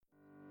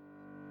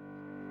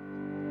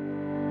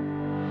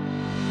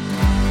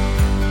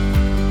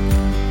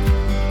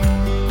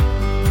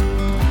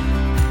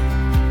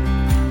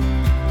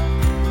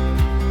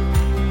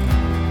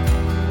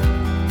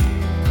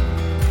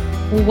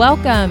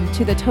Welcome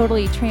to the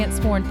Totally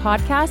Transformed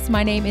podcast.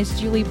 My name is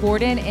Julie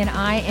Borden, and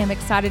I am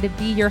excited to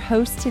be your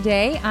host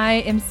today. I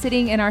am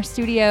sitting in our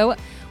studio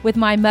with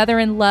my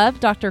mother-in-law,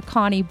 Dr.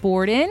 Connie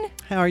Borden.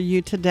 How are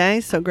you today?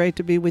 So great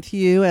to be with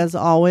you, as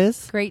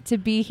always. Great to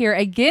be here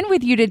again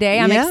with you today.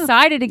 I'm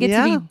excited to get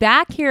to be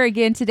back here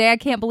again today. I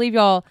can't believe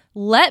y'all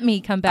let me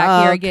come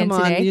back here again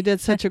come on. today. You did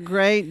such a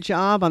great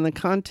job on the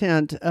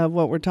content of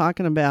what we're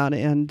talking about,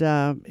 and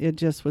it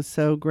just was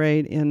so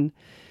great in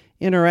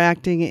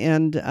interacting,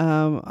 and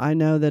I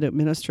know that it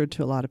ministered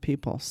to a lot of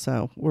people.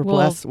 So we're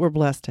blessed. We're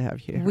blessed to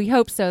have you here. We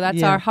hope so.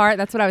 That's our heart.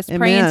 That's what I was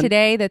praying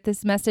today, that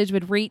this message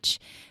would reach,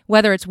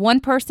 whether it's one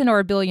person or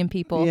a billion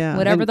people. Yeah.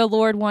 Whatever the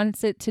Lord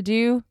wants it to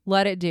do,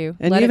 let it do.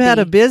 And you've had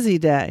a busy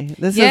day.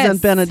 This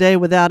hasn't been a day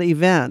without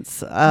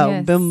events.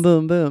 Boom,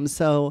 boom, boom.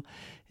 So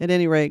at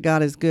any rate,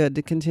 God is good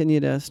to continue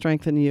to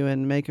strengthen you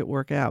and make it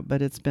work out.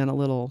 But it's been a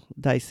little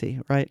dicey,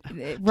 right?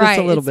 Right. Just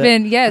a little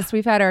bit. Yes,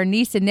 we've had our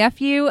niece and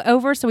nephew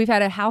over. So we've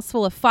had a house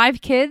full of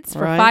 5 kids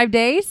for 5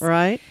 days.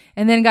 Right.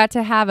 And then got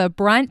to have a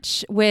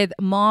brunch with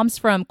moms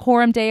from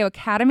Coram Deo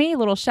Academy. A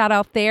little shout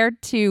out there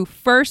to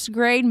first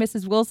grade,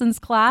 Mrs. Wilson's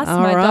class,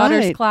 my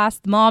daughter's class.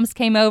 The moms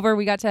came over.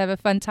 We got to have a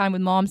fun time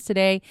with moms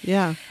today.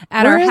 Yeah.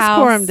 At our house. Where is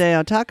Coram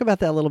Deo? Talk about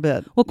that a little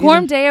bit. Well,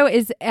 Coram Deo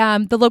is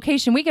the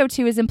location we go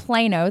to is in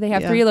Plano. They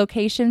have 3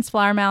 locations,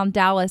 Flower Mound,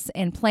 Dallas,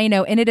 and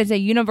Plano. And it is a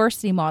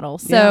university model.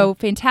 So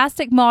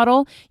fantastic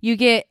model. You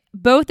get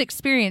both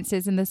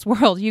experiences in this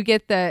world. You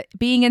get the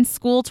being in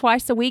school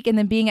twice a week and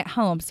then being at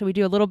home. So we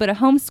do a little bit of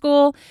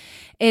homeschool.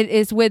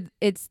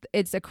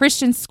 It's a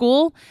Christian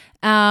school.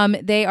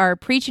 They are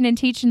preaching and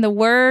teaching the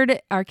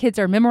word. Our kids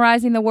are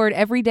memorizing the word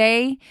every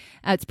day.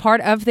 It's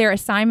part of their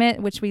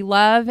assignment, which we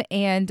love,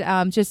 and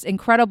just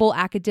incredible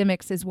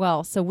academics as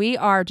well. So we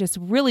are just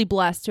really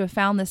blessed to have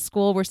found this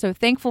school. We're so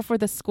thankful for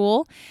the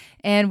school,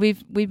 and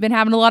we've been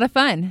having a lot of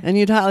fun. And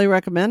you'd highly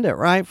recommend it,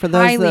 right? For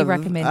those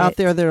out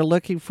there that are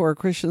looking for a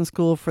Christian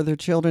school for their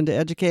children to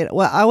educate.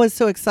 Well, I was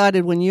so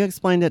excited when you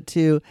explained it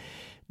to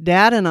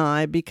Dad and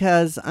I,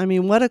 because, I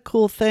mean, what a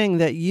cool thing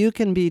that you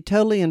can be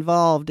totally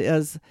involved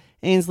as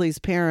Ainsley's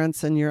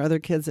parents and your other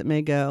kids that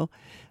may go,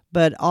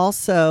 but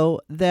also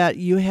that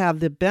you have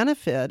the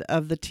benefit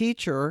of the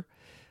teacher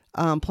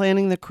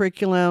planning the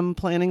curriculum,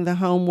 planning the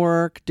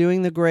homework,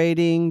 doing the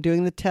grading,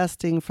 doing the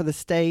testing for the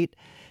state,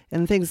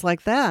 and things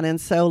like that. And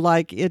so,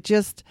 like, it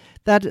just,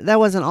 that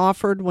wasn't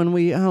offered when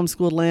we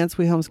homeschooled Lance.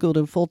 We homeschooled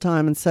him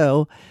full-time, and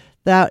so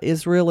that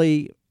is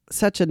really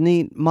such a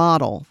neat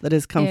model that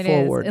has come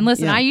forward. And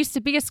listen, I used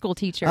to be a school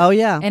teacher. Oh,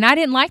 yeah. And I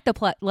didn't like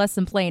the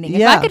lesson planning.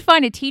 If I could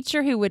find a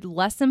teacher who would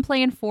lesson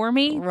plan for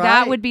me,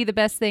 that would be the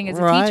best thing as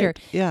a teacher.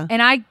 Yeah.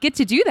 And I get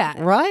to do that.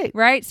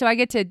 Right? So I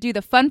get to do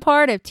the fun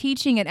part of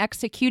teaching and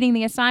executing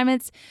the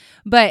assignments.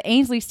 But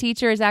Ainsley's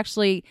teacher is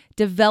actually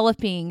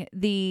developing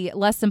the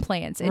lesson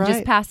plans and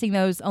just passing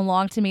those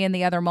along to me and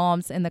the other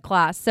moms in the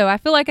class. So I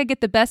feel like I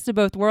get the best of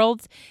both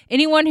worlds.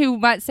 Anyone who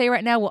might say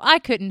right now, well, I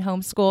couldn't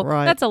homeschool,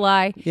 that's a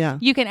lie. Yeah.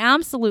 You can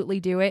absolutely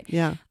do it.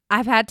 Yeah.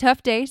 I've had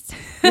tough days.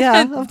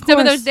 Yeah, of course. Some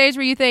of those days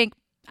where you think,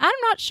 I'm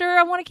not sure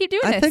I want to keep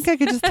doing this. I think I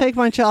could just take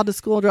my child to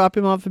school, drop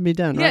him off, and be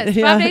done. Right? Yes,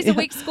 5 days a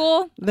week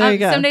school. There you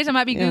go. Some days I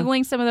might be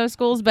Googling some of those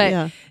schools,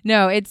 but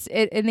no,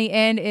 in the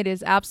end, it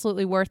is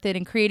absolutely worth it,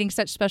 and creating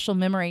such special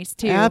memories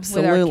too.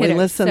 Absolutely. With our kiddos.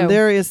 Listen,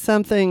 there is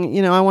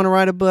something, I want to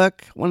write a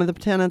book. One of the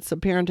tenets of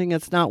parenting,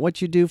 it's not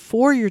what you do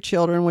for your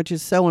children, which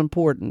is so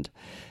important.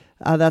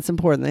 That's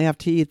important. They have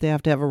to eat, they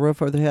have to have a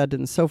roof over their head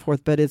and so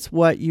forth, but it's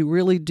what you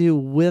really do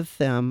with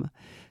them,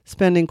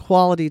 spending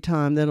quality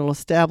time that'll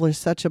establish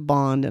such a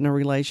bond and a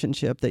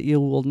relationship that you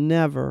will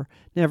never,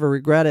 never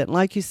regret it. And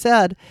like you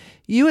said,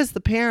 you as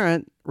the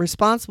parent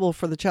responsible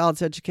for the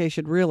child's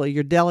education, really,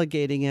 you're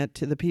delegating it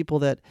to the people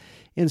that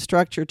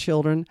instruct your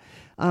children.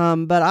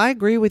 But I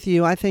agree with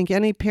you. I think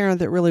any parent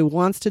that really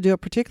wants to do it,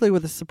 particularly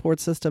with a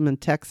support system in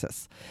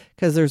Texas,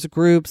 because there's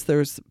groups,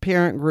 there's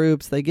parent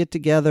groups, they get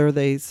together,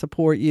 they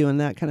support you and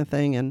that kind of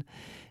thing. And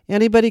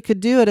anybody could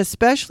do it,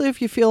 especially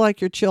if you feel like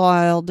your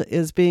child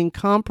is being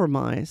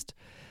compromised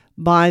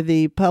by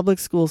the public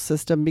school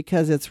system,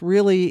 because it's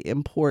really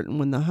important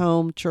when the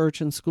home,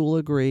 church, and school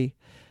agree.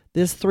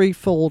 This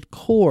threefold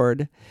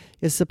cord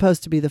is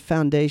supposed to be the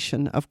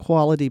foundation of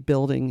quality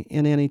building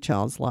in any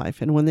child's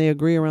life. And when they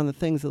agree around the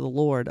things of the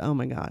Lord, oh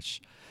my gosh,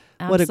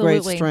 what a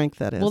great strength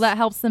that is. Well, that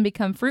helps them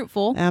become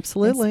fruitful.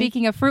 Absolutely. And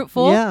speaking of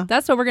fruitful,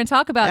 that's what we're going to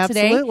talk about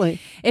today.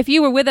 Absolutely. If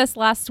you were with us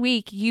last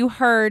week, you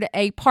heard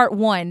a part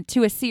 1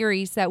 to a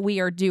series that we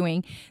are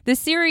doing. The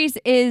series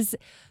is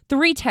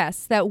 3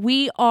 tests that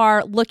we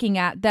are looking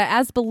at that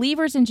as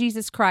believers in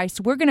Jesus Christ,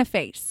 we're going to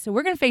face. So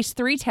we're going to face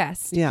 3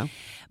 tests. Yeah.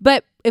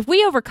 But if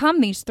we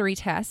overcome these 3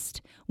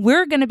 tests,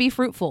 we're going to be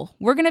fruitful.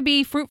 We're going to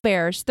be fruit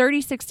bearers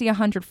 30, 60,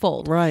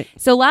 100-fold. Right.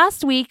 So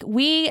last week,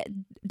 we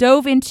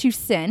dove into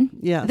sin.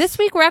 Yes. This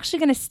week, we're actually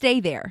going to stay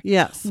there.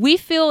 Yes. We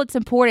feel it's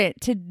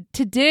important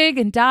to dig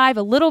and dive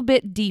a little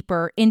bit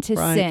deeper into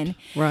sin.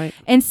 Right.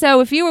 And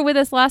so if you were with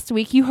us last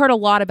week, you heard a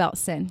lot about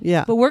sin.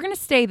 Yeah. But we're going to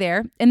stay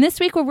there. And this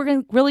week,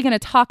 we're really going to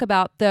talk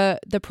about the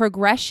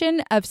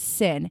progression of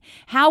sin,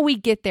 how we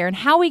get there, and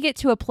how we get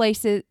to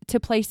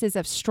places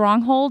of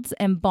strongholds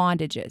and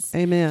bondages.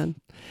 Amen.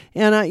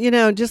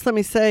 And, just let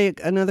me say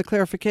another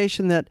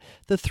clarification that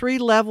the 3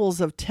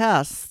 levels of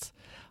tests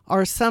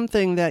are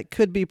something that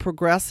could be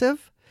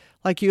progressive.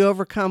 Like you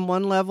overcome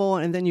one level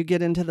and then you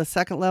get into the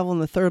second level and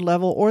the third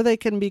level, or they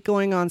can be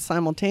going on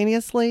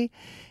simultaneously.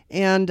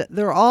 And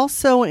they're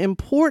also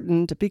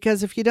important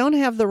because if you don't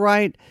have the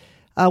right,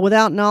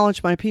 without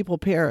knowledge, my people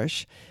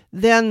perish,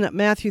 then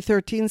Matthew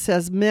 13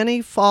 says,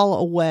 many fall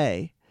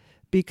away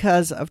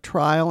because of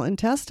trial and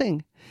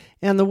testing.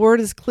 And the word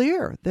is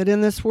clear that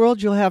in this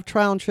world you'll have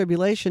trial and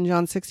tribulation,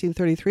 John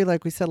 16:33,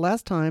 like we said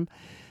last time.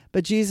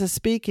 But Jesus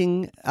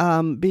speaking,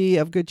 be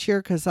of good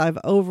cheer because I've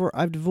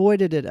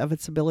devoided it of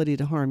its ability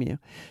to harm you.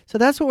 So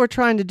that's what we're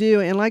trying to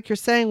do. And like you're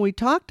saying, we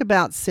talked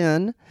about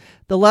sin,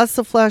 the lust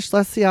of flesh,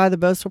 lust of the eye, the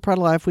boastful pride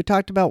of life. We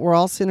talked about we're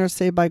all sinners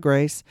saved by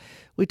grace.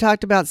 We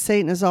talked about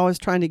Satan is always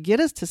trying to get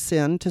us to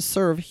sin to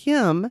serve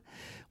him.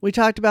 We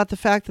talked about the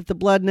fact that the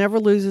blood never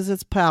loses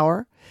its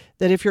power,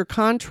 that if you're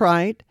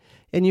contrite,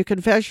 and you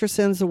confess your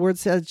sins, the word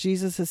says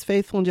Jesus is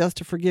faithful and just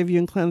to forgive you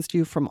and cleanse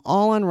you from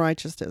all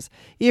unrighteousness.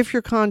 If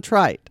you're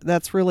contrite,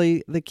 that's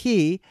really the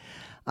key.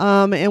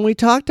 And we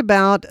talked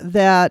about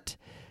that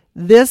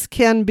this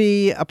can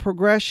be a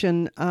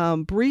progression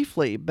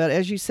briefly, but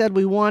as you said,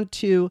 we want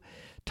to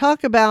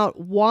talk about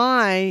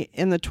why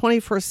in the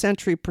 21st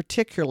century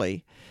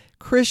particularly,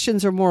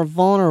 Christians are more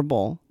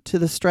vulnerable to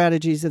the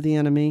strategies of the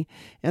enemy,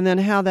 and then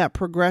how that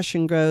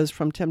progression goes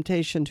from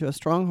temptation to a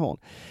stronghold.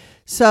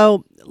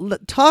 So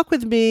talk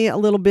with me a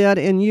little bit,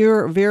 and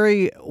you're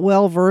very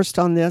well versed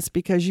on this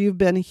because you've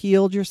been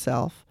healed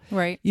yourself.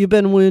 Right. You've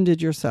been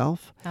wounded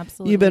yourself.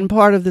 Absolutely. You've been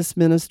part of this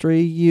ministry.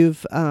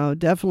 You've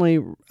definitely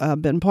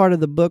been part of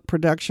the book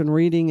production,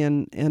 reading,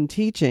 and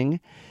teaching.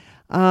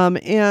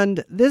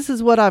 And this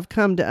is what I've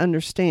come to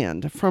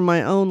understand from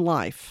my own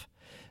life.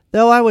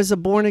 Though I was a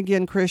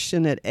born-again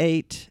Christian at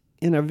 8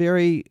 in a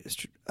very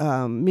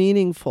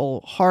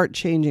meaningful,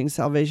 heart-changing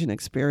salvation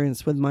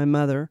experience with my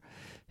mother,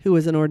 who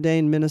was an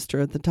ordained minister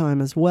at the time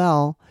as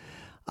well.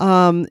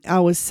 I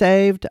was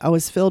saved. I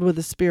was filled with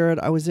the Spirit.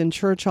 I was in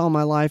church all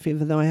my life,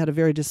 even though I had a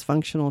very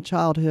dysfunctional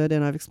childhood,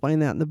 and I've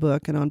explained that in the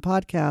book and on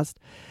podcast.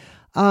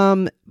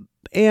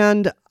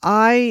 And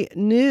I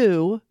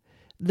knew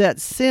that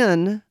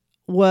sin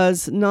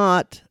was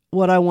not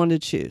what I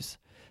wanted to choose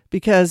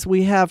because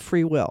we have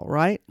free will,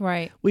 right?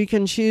 Right. We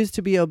can choose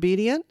to be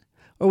obedient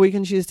or we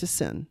can choose to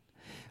sin.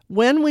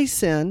 When we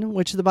sin,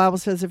 which the Bible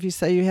says if you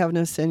say you have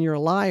no sin, you're a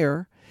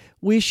liar,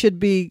 we should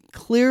be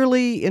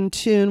clearly in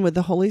tune with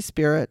the Holy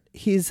Spirit.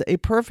 He's a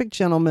perfect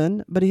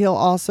gentleman, but he'll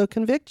also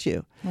convict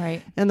you.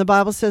 Right. And the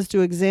Bible says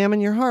to examine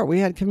your heart. We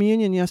had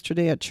communion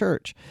yesterday at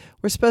church.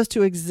 We're supposed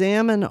to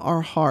examine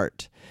our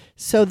heart.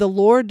 So the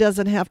Lord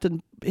doesn't have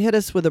to hit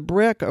us with a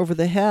brick over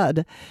the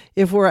head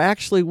if we're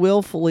actually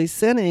willfully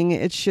sinning.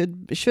 It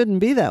shouldn't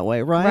be that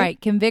way, right?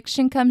 Right.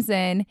 Conviction comes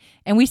in,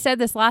 and we said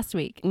this last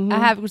week. Mm-hmm.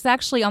 I was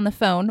actually on the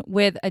phone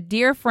with a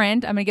dear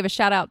friend. I'm going to give a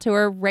shout out to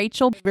her,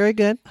 Rachel. Very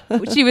good.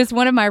 She was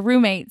one of my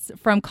roommates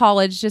from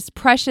college, just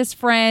precious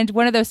friend,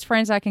 one of those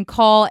friends I can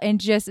call and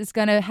just is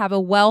going to have a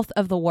wealth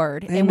of the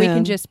word. Amen. And we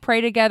can just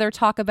pray together,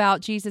 talk about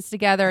Jesus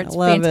together. It's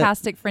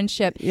fantastic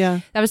friendship.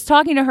 Yeah. I was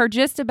talking to her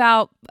just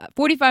about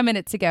 45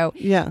 minutes ago.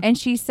 Yeah. And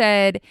she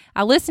said,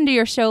 I listened to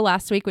your show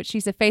last week, which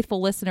she's a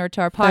faithful listener to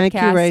our podcast. Thank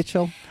you,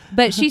 Rachel.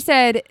 But she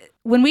said,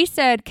 when we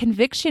said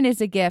conviction is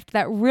a gift,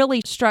 that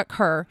really struck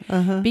her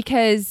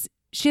because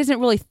she hasn't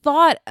really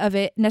thought of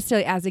it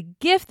necessarily as a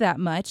gift that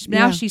much.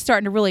 Now she's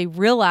starting to really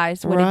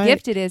realize what a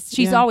gift it is.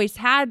 She's always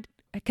had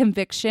a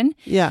conviction.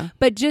 Yeah.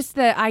 But just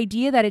the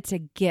idea that it's a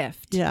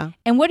gift. Yeah.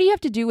 And what do you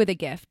have to do with a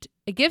gift?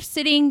 A gift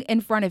sitting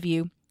in front of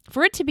you,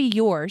 for it to be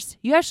yours,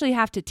 you actually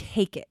have to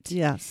take it.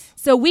 Yes.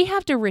 So we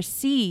have to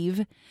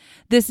receive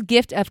this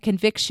gift of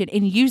conviction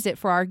and use it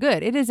for our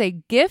good. It is a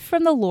gift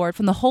from the Lord,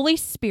 from the Holy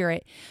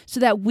Spirit, so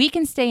that we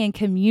can stay in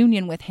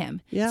communion with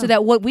Him. Yeah. So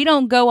that we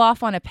don't go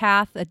off on a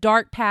path, a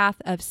dark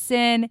path of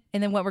sin,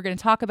 and then what we're going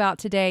to talk about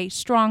today,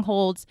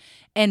 strongholds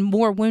and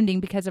more wounding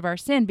because of our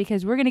sin,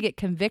 because we're going to get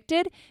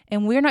convicted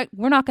and we're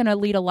not going to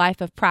lead a life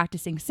of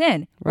practicing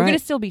sin. We're going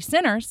to still be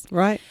sinners.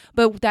 Right.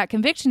 But that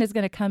conviction is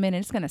going to come in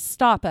and it's going to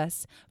stop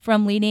us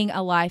from leading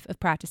a life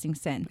of practicing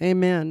sin.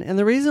 Amen. And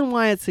the reason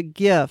why it's a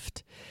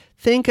gift,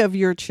 think of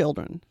your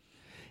children.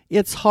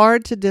 It's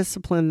hard to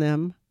discipline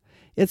them.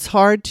 It's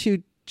hard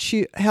to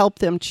help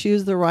them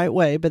choose the right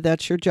way, but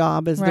that's your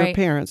job as their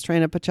parents.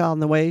 Train up a child in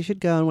the way he should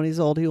go, and when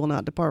he's old, he will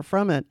not depart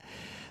from it.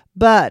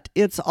 But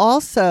it's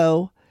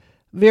also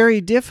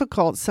very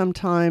difficult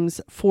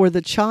sometimes for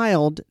the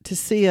child to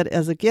see it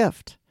as a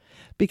gift.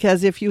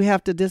 Because if you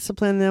have to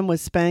discipline them with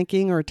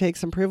spanking or take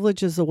some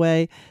privileges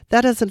away,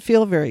 that doesn't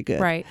feel very good.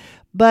 Right.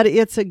 But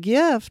it's a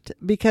gift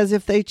because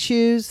if they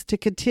choose to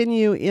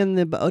continue in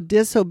the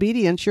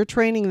disobedience, you're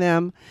training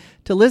them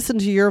to listen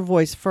to your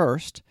voice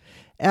first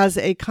as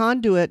a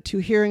conduit to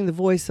hearing the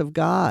voice of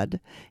God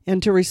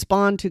and to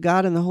respond to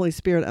God and the Holy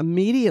Spirit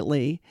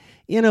immediately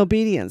in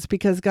obedience,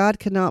 because God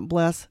cannot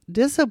bless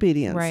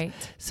disobedience. Right.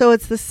 So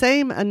it's the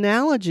same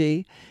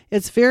analogy.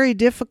 It's very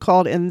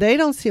difficult, and they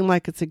don't seem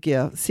like it's a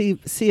gift, see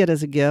it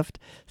as a gift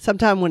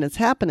sometime when it's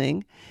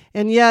happening,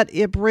 and yet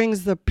it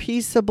brings the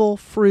peaceable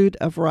fruit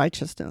of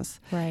righteousness.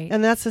 Right.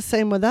 And that's the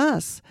same with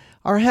us.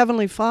 Our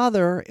Heavenly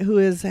Father, who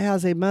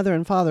has a mother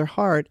and father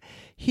heart,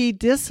 He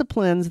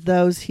disciplines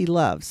those He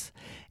loves.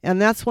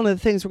 And that's one of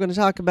the things we're going to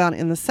talk about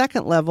in the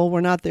second level.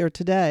 We're not there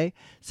today.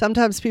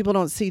 Sometimes people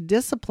don't see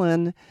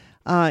discipline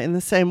in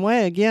the same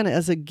way, again,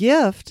 as a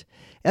gift,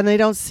 and they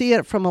don't see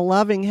it from a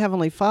loving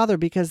Heavenly Father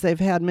because they've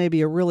had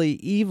maybe a really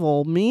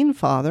evil, mean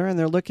father, and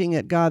they're looking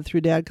at God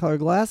through dad-colored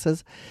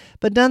glasses.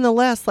 But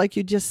nonetheless, like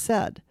you just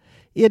said,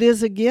 it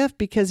is a gift,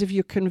 because if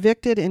you're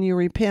convicted and you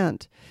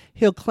repent,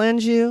 He'll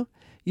cleanse you.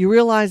 You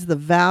realize the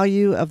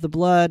value of the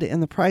blood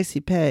and the price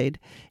He paid,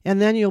 and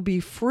then you'll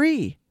be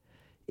free.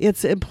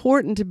 It's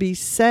important to be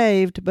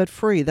saved but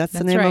free. That's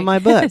the name of my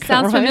book.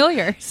 Sounds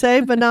familiar.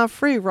 Saved but not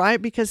free,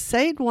 right? Because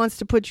Satan wants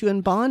to put you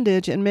in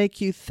bondage and make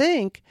you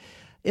think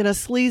in a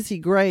sleazy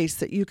grace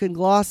that you can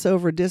gloss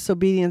over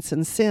disobedience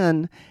and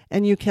sin,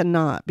 and you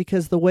cannot,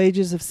 because the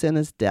wages of sin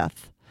is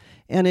death.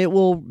 And it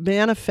will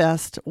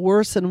manifest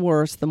worse and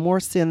worse the more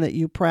sin that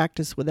you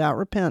practice without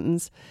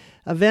repentance.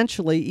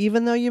 Eventually,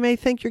 even though you may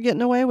think you're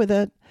getting away with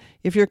it,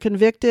 if you're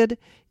convicted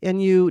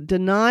and you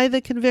deny the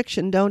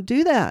conviction, don't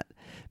do that.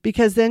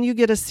 Because then you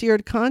get a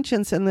seared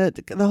conscience, and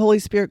the Holy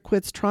Spirit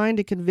quits trying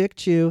to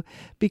convict you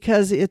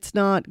because it's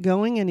not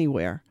going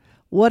anywhere.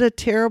 What a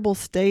terrible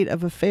state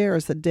of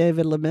affairs that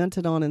David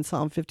lamented on in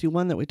Psalm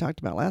 51 that we talked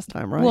about last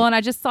time, right? Well, and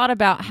I just thought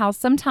about how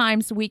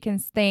sometimes we can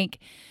think,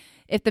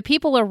 if the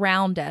people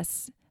around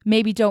us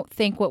maybe don't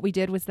think what we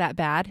did was that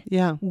bad,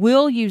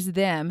 we'll use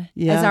them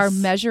as our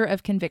measure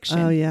of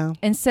conviction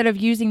instead of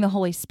using the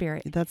Holy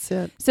Spirit. That's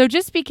it. So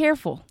just be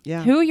careful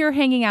who you're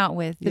hanging out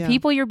with, the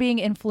people you're being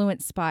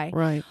influenced by.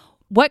 Right.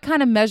 What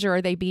kind of measure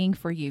are they being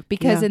for you?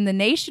 Because in the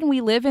nation we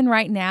live in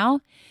right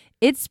now,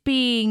 it's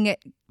being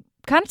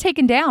kind of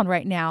taken down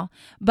right now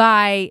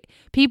by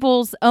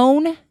people's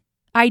own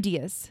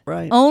ideas,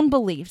 own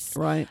beliefs,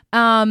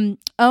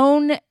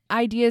 own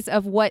ideas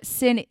of what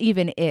sin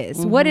even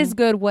is, what is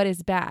good, what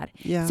is bad.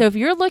 So if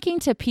you're looking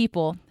to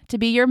people to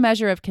be your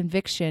measure of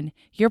conviction,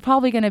 you're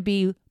probably going to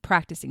be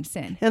practicing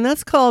sin. And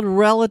that's called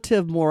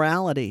relative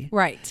morality.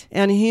 Right.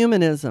 And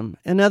humanism.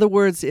 In other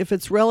words, if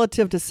it's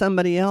relative to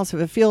somebody else, if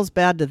it feels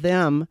bad to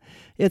them,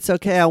 it's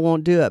okay, I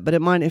won't do it, but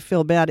it might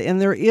feel bad.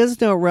 And there is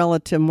no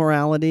relative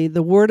morality.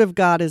 The Word of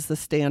God is the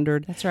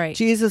standard. That's right.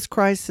 Jesus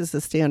Christ is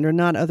the standard,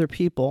 not other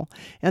people.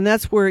 And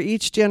that's where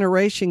each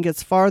generation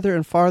gets farther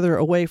and farther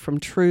away from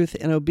truth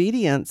and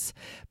obedience,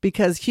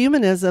 because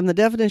humanism, the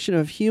definition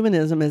of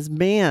humanism is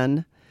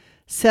man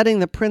setting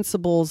the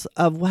principles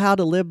of how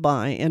to live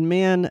by, and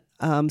man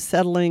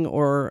settling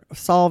or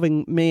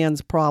solving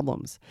man's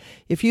problems.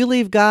 If you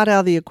leave God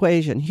out of the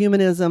equation,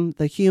 humanism,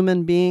 the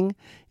human being,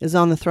 is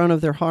on the throne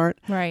of their heart,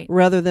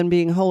 rather than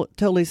being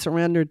totally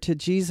surrendered to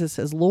Jesus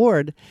as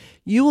Lord,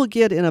 you will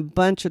get in a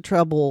bunch of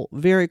trouble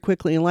very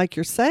quickly. And like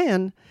you're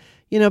saying,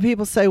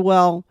 people say,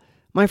 well,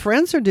 my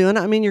friends are doing it.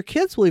 I mean, your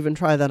kids will even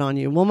try that on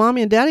you. Well,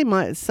 mommy and daddy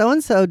might,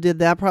 so-and-so did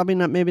that. Probably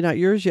not, maybe not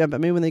yours yet,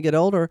 but maybe when they get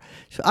older,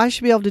 I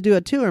should be able to do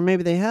it too, or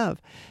maybe they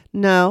have.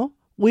 No,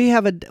 we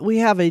have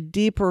a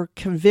deeper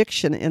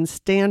conviction and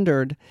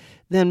standard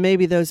than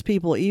maybe those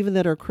people, even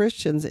that are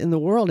Christians in the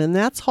world. And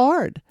that's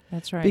hard.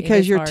 That's right.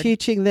 Because you're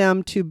teaching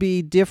them to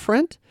be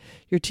different.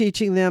 You're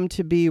teaching them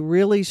to be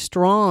really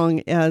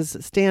strong as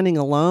standing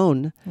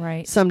alone.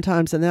 Right.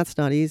 Sometimes, and that's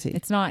not easy.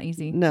 It's not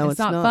easy. No, it's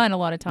not fun a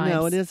lot of times.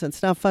 No, it isn't.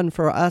 It's not fun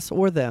for us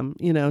or them,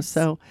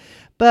 so.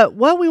 But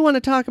what we want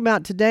to talk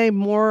about today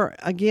more,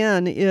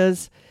 again,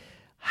 is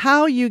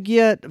how you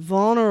get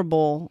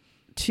vulnerable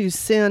to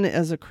sin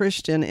as a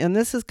Christian. And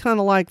this is kind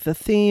of like the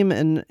theme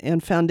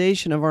and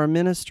foundation of our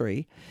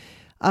ministry.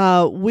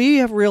 We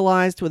have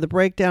realized with the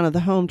breakdown of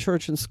the home,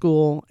 church, and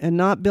school, and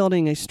not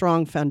building a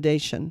strong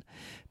foundation,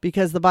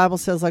 because the Bible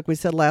says, like we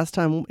said last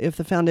time, if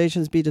the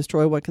foundations be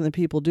destroyed, what can the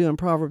people do? In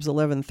Proverbs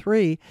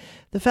 11:3,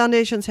 the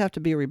foundations have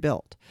to be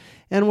rebuilt.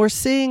 And we're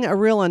seeing a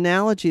real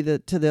analogy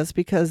to this,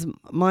 because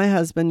my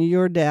husband,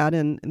 your dad,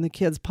 and the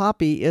kids'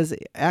 Poppy is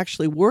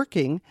actually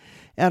working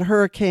at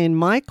Hurricane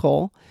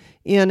Michael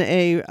in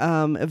a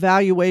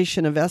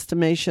evaluation of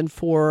estimation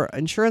for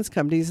insurance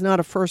companies, not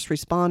a first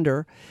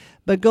responder,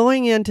 but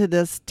going into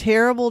this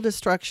terrible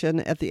destruction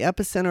at the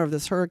epicenter of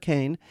this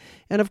hurricane.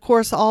 And of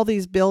course, all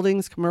these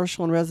buildings,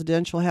 commercial and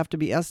residential, have to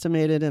be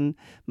estimated and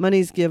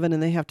money's given,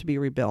 and they have to be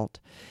rebuilt.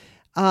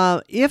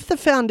 If the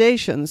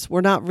foundations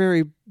were not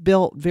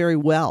built very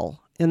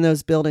well in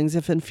those buildings,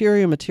 if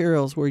inferior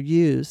materials were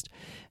used,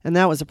 and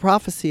that was a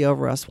prophecy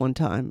over us one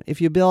time, if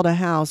you build a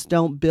house,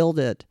 don't build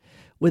it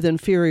with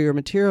inferior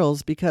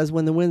materials, because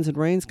when the winds and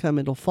rains come,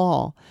 it'll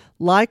fall.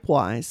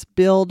 Likewise,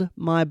 build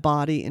my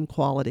body in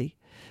quality.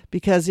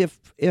 Because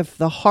if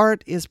the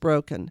heart is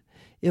broken,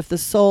 if the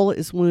soul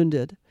is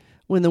wounded,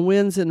 when the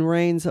winds and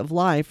rains of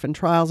life and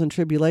trials and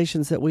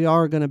tribulations that we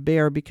are going to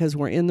bear because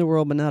we're in the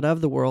world but not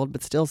of the world,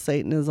 but still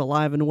Satan is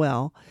alive and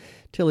well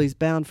till he's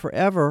bound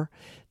forever,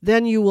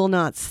 then you will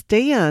not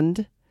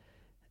stand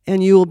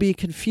and you will be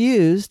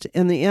confused,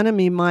 and the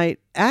enemy might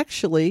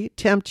actually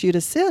tempt you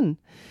to sin.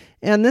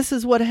 And this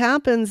is what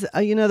happens.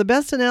 The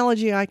best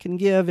analogy I can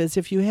give is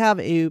if you have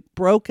a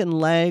broken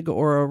leg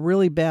or a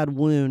really bad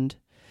wound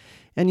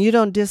and you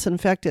don't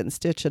disinfect it and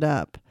stitch it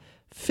up,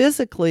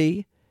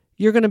 physically,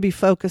 you're going to be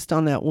focused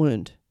on that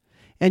wound.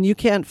 And you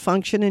can't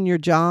function in your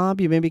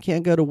job. You maybe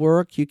can't go to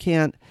work. You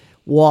can't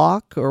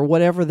walk or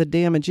whatever the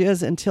damage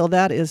is until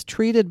that is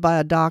treated by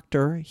a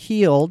doctor,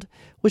 healed,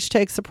 which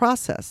takes a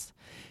process.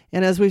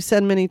 And as we've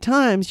said many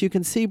times, you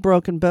can see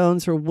broken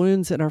bones or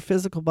wounds in our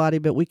physical body,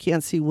 but we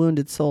can't see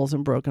wounded souls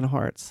and broken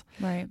hearts.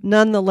 Right.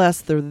 Nonetheless,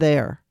 they're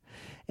there.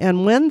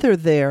 And when they're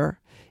there,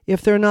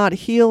 if they're not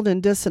healed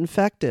and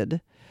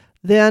disinfected,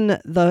 then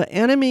the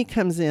enemy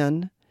comes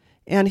in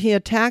and he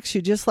attacks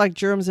you just like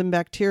germs and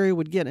bacteria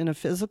would get in a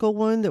physical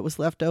wound that was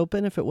left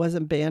open if it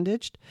wasn't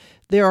bandaged.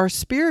 There are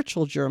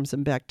spiritual germs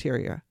and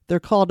bacteria. They're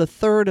called a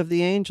third of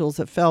the angels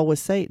that fell with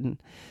Satan.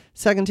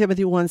 2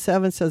 Timothy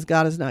 1:7 says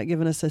God has not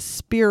given us a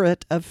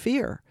spirit of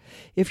fear.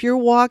 If you're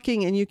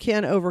walking and you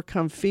can't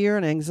overcome fear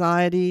and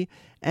anxiety,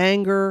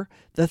 anger,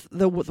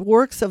 the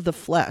works of the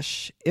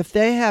flesh, if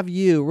they have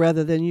you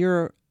rather than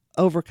you're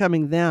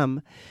overcoming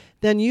them,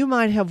 then you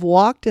might have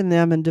walked in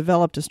them and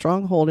developed a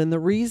stronghold. And the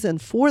reason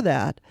for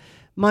that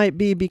might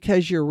be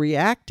because you're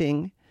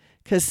reacting,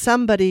 because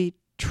somebody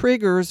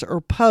triggers or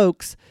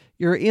pokes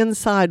your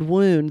inside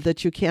wound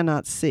that you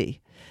cannot see.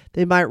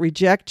 They might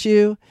reject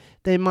you.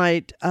 They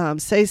might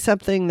say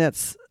something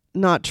that's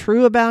not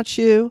true about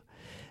you.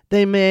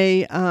 They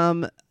may,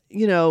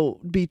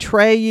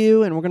 betray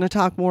you. And we're going to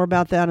talk more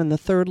about that in the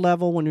third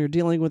level when you're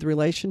dealing with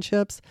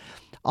relationships.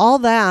 All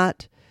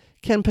that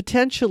can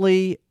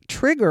potentially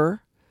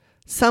trigger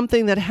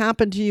something that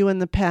happened to you in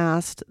the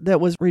past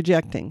that was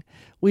rejecting.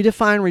 We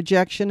define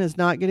rejection as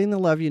not getting the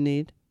love you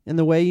need in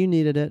the way you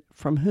needed it,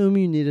 from whom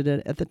you needed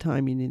it, at the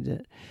time you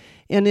needed it.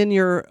 And in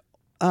your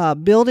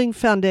building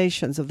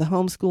foundations of the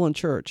homeschool and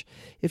church,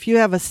 if you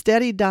have a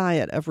steady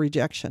diet of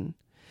rejection,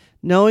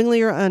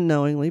 knowingly or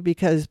unknowingly,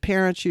 because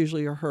parents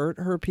usually are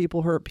hurt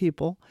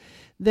people,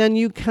 then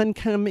you can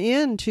come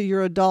into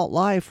your adult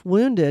life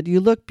wounded. You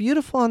look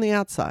beautiful on the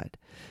outside.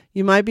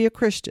 You might be a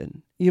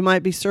Christian. You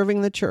might be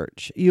serving the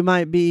church. You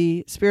might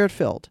be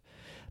spirit-filled.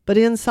 But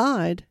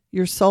inside,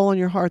 your soul and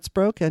your heart's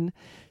broken.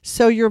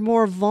 So you're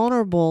more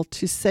vulnerable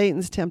to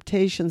Satan's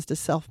temptations to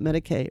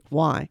self-medicate.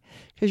 Why?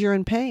 Because you're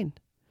in pain.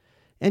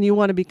 And you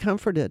want to be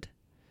comforted.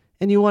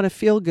 And you want to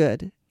feel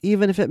good.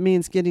 Even if it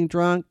means getting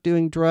drunk,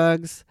 doing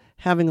drugs,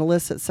 having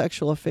illicit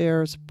sexual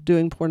affairs,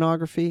 doing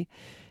pornography.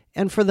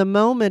 And for the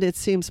moment, it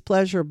seems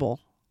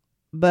pleasurable.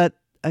 But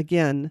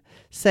again,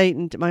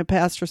 Satan, my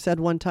pastor said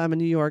one time in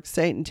New York,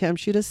 Satan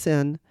tempts you to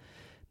sin,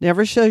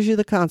 never shows you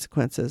the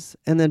consequences,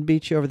 and then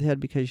beats you over the head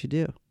because you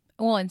do.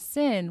 Well, and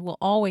sin will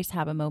always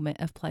have a moment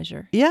of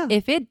pleasure. Yeah.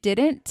 If it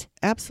didn't,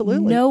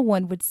 absolutely, no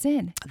one would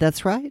sin.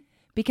 That's right.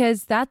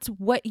 Because that's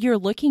what you're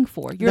looking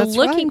for. You're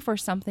looking for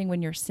something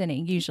when you're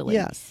sinning, usually.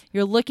 Yes.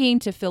 You're looking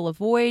to fill a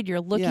void.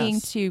 You're looking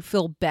to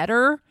feel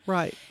better.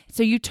 Right.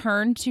 So you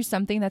turn to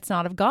something that's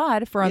not of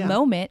God for a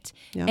moment.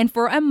 Yeah. And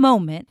for a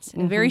moment,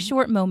 a very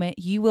short moment,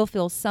 you will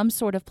feel some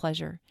sort of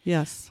pleasure.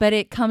 Yes. But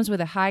it comes with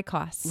a high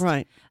cost.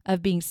 Right.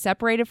 Of being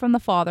separated from the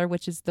Father,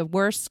 which is the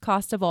worst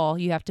cost of all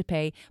you have to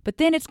pay. But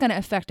then it's going to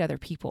affect other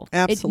people.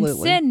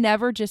 Absolutely. Sin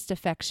never just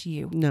affects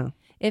you. No.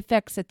 It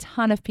affects a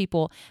ton of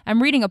people.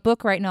 I'm reading a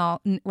book right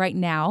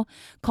now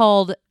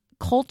called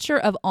Culture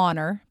of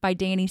Honor by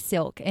Danny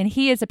Silk. And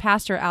he is a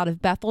pastor out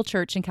of Bethel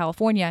Church in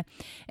California.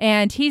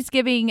 And he's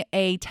giving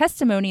a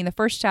testimony in the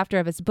first chapter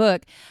of his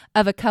book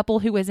of a couple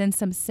who was in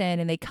some sin.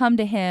 And they come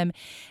to him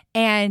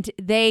and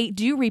they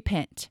do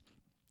repent.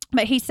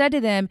 But he said to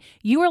them,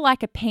 you are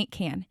like a paint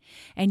can,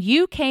 and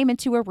you came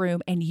into a room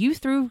and you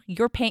threw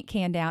your paint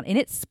can down and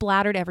it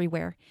splattered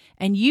everywhere.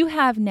 And you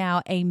have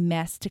now a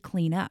mess to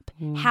clean up.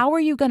 How are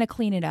you going to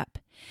clean it up?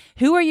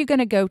 Who are you going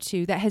to go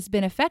to that has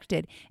been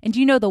affected? And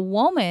you know, the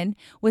woman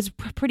was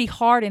pretty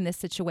hard in this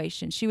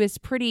situation. She was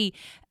pretty,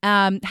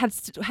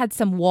 had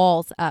some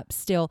walls up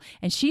still.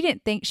 And she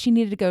didn't think she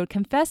needed to go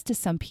confess to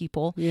some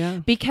people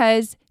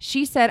because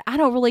she said, I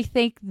don't really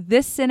think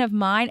this sin of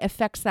mine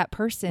affects that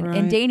person. Right.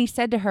 And Danny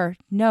said to her,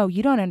 no,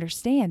 you don't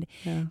understand.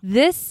 Yeah.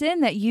 This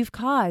sin that you've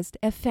caused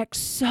affects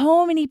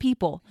so many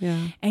people.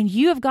 Yeah. And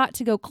you have got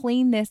to go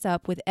clean this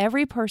up with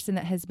every person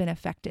that has been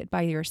affected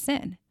by your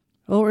sin.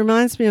 Well, it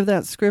reminds me of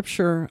that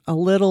scripture, a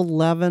little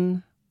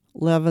leaven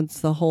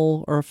leavens the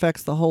whole, or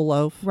affects the whole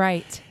loaf.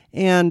 Right.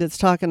 And it's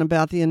talking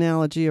about the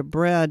analogy of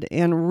bread.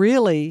 And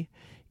really,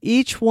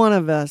 each one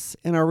of us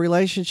in our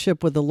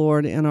relationship with the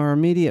Lord, in our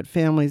immediate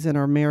families, in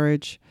our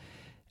marriage,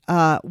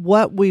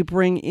 what we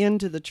bring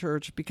into the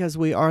church, because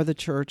we are the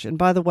church. And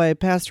by the way,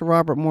 Pastor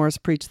Robert Morris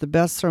preached the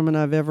best sermon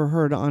I've ever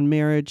heard on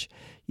marriage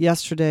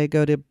yesterday.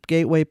 Go to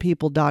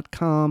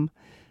gatewaypeople.com.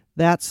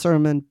 That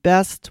sermon,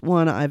 best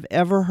one I've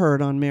ever heard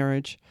on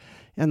marriage.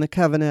 and the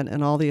covenant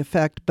and all the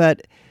effect.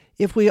 But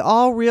if we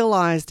all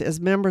realized as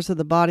members of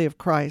the body of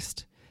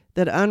Christ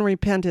that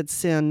unrepented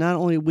sin not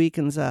only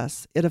weakens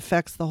us, it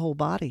affects the whole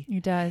body.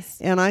 It does.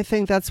 And I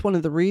think that's one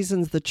of the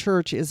reasons the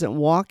church isn't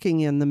walking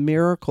in the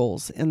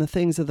miracles and the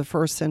things of the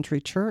first century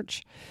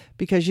church.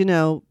 Because,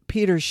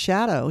 Peter's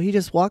shadow, he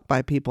just walked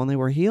by people and they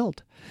were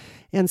healed.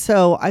 And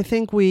so I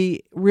think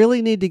we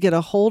really need to get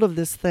a hold of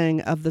this thing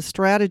of the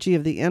strategy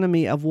of the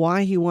enemy of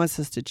why he wants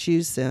us to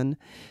choose sin,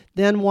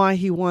 then why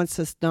he wants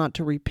us not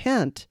to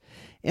repent.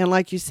 And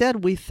like you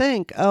said, we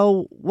think,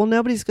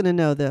 nobody's going to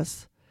know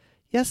this.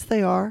 Yes,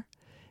 they are.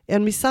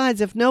 And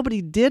besides, if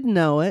nobody did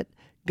know it,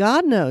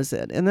 God knows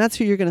it. And that's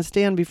who you're going to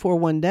stand before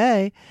one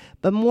day.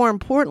 But more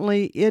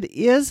importantly, it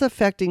is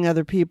affecting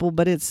other people,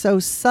 but it's so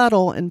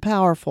subtle and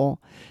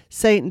powerful.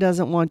 Satan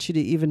doesn't want you to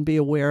even be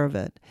aware of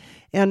it.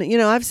 And,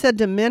 I've said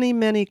to many,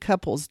 many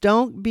couples,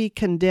 don't be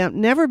condemned.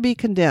 Never be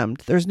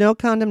condemned. There's no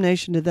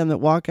condemnation to them that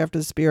walk after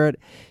the Spirit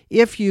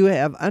if you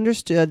have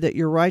understood that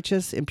you're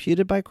righteous,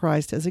 imputed by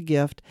Christ as a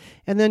gift,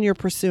 and then you're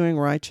pursuing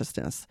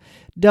righteousness.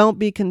 Don't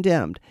be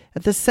condemned.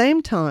 At the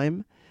same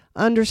time,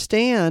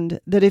 understand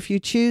that if you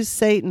choose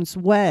Satan's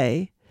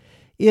way,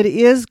 it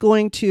is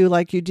going to,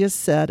 like you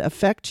just said,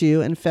 affect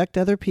you and affect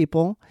other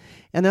people.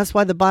 And that's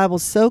why the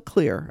Bible's so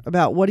clear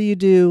about what do you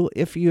do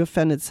if you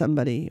offended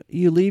somebody.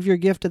 You leave your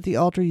gift at the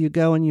altar, you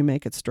go and you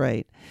make it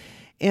straight.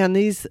 And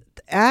these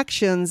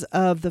actions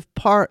of the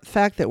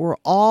fact that we're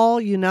all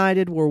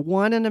united, we're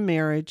one in a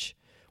marriage,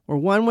 we're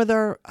one with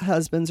our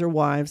husbands or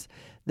wives,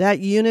 that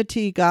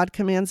unity, God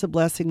commands a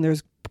blessing.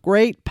 There's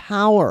great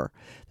power.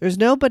 There's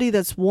nobody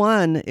that's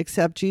one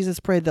except Jesus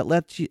prayed that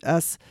let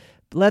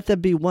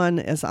them be one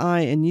as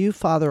I and you,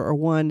 Father, are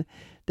one,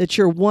 that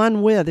you're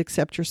one with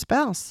except your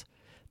spouse.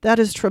 That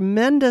is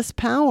tremendous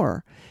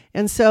power.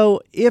 And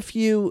so if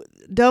you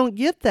don't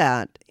get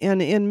that,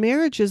 and in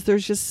marriages,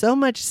 there's just so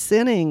much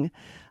sinning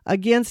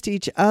against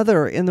each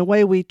other in the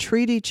way we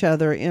treat each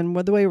other and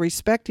the way we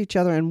respect each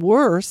other, and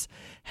worse,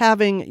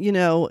 having,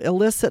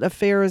 illicit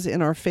affairs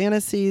in our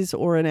fantasies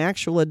or in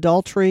actual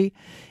adultery,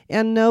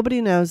 and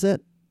nobody knows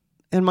it,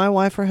 and my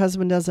wife or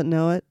husband doesn't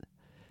know it.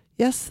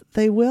 Yes,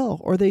 they will,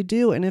 or they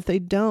do. And if they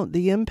don't,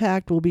 the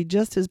impact will be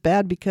just as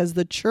bad, because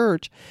the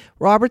church,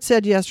 Robert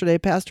said yesterday,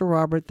 Pastor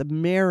Robert, the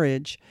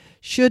marriage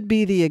should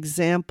be the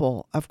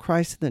example of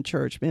Christ in the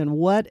church. Man,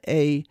 what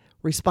a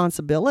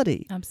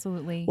responsibility.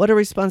 Absolutely. What a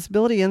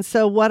responsibility. And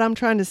so what I'm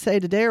trying to say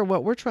today, or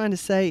what we're trying to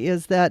say,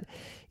 is that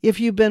if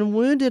you've been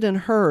wounded and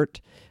hurt,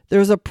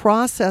 there's a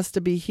process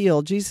to be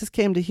healed. Jesus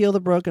came to heal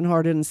the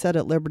brokenhearted and set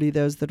at liberty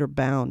those that are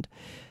bound.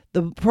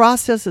 The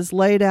process is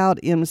laid out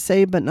in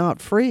Saved But Not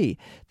Free.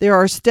 There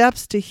are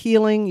steps to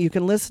healing. You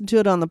can listen to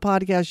it on the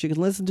podcast. You can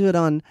listen to it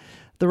on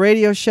the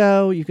radio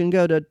show. You can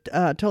go to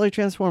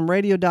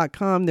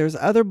totallytransformradio.com. There's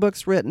other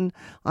books written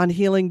on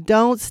healing.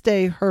 Don't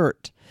stay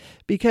hurt,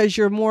 because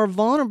you're more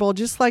vulnerable.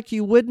 Just like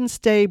you wouldn't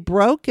stay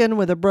broken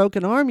with a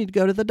broken arm, you'd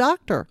go to the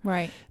doctor.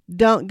 Right.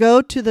 Don't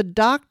go to the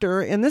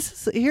doctor. And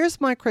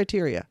here's my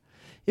criteria.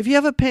 If you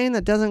have a pain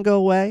that doesn't go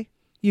away,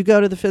 you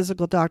go to the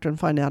physical doctor and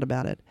find out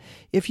about it.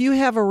 If you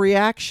have a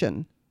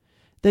reaction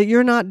that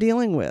you're not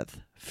dealing with,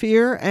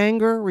 fear,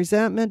 anger,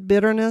 resentment,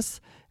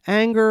 bitterness,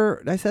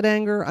 anger,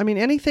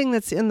 anything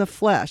that's in the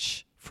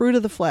flesh, fruit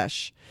of the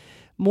flesh,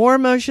 more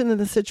emotion than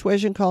the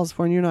situation calls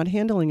for, and you're not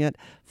handling it,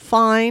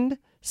 find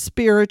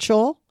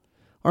spiritual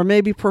or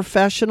maybe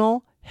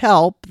professional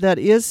help that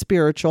is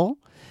spiritual,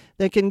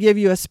 that can give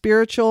you a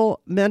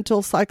spiritual,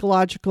 mental,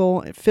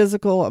 psychological,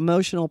 physical,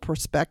 emotional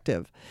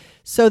perspective,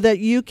 so that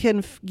you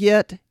can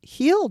get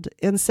healed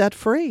and set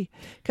free.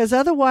 Because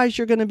otherwise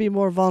you're going to be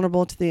more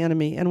vulnerable to the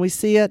enemy. And we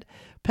see it.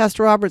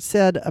 Pastor Robert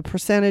said a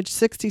percentage,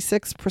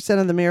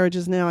 66% of the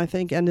marriages now, I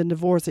think, end in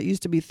divorce. It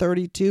used to be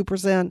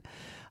 32%,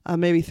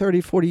 maybe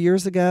 30, 40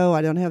 years ago.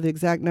 I don't have the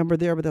exact number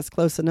there, but that's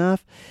close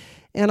enough.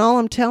 And all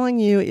I'm telling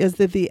you is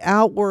that the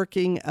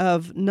outworking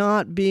of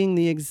not being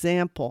the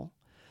example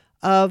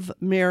of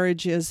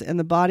marriages in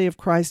the body of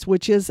Christ,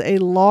 which is a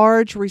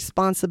large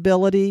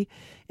responsibility,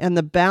 and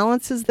the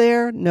balance is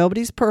there.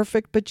 Nobody's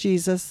perfect but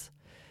Jesus.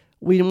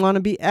 We want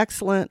to be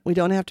excellent. We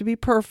don't have to be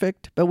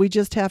perfect, but we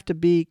just have to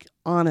be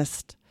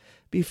honest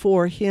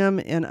before Him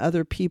and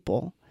other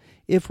people.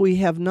 If we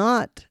have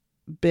not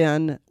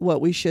been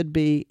what we should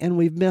be and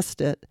we've missed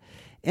it,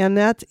 and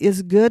that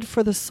is good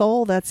for the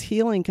soul. That's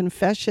healing.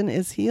 Confession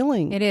is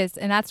healing. It is.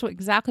 And that's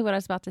exactly what I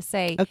was about to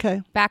say.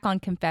 Okay. Back on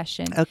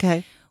confession.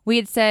 Okay. We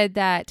had said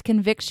that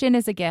conviction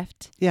is a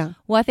gift. Yeah.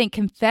 Well, I think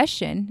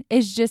confession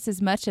is just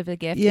as much of a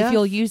gift if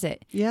you'll use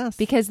it. Yes.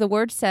 Because the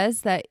word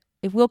says that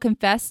if we'll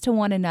confess to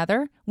one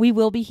another, we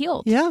will be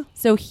healed. Yeah.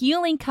 So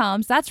healing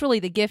comes, that's really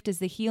the gift, is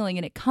the healing,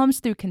 and it comes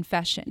through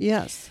confession.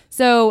 Yes.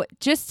 So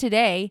just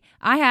today,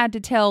 I had to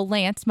tell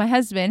Lance, my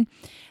husband,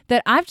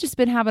 that I've just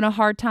been having a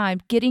hard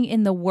time getting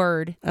in the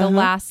Word the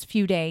last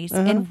few days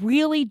and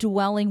really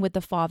dwelling with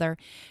the Father.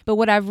 But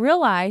what I've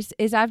realized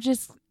is I've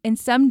just, in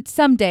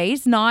some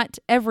days, not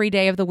every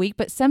day of the week,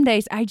 but some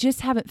days I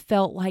just haven't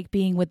felt like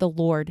being with the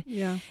Lord.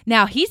 Yeah.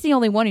 Now, He's the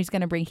only one who's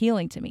going to bring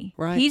healing to me.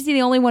 Right. He's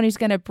the only one who's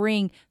going to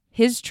bring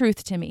his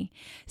truth to me.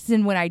 So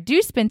then when I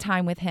do spend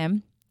time with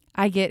him,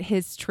 I get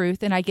his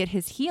truth and I get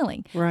his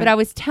healing. Right. But I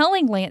was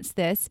telling Lance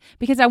this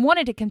because I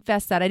wanted to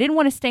confess that. I didn't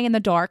want to stay in the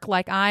dark.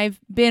 Like,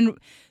 I've been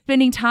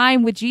spending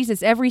time with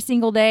Jesus every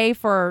single day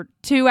for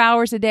 2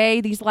 hours a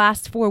day these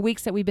last 4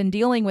 weeks that we've been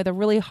dealing with a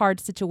really hard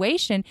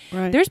situation.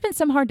 Right. There's been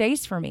some hard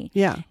days for me.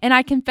 Yeah. And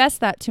I confessed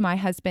that to my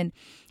husband.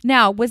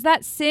 Now, was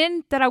that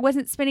sin that I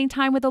wasn't spending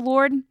time with the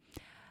Lord?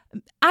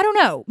 I don't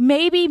know.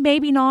 Maybe,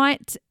 maybe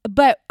not.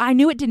 But I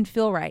knew it didn't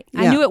feel right.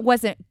 Yeah. I knew it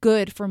wasn't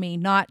good for me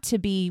not to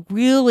be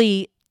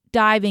really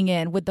diving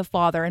in with the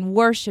Father and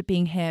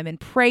worshiping him and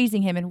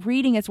praising him and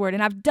reading his word.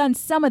 And I've done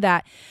some of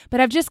that, but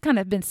I've just kind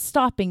of been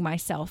stopping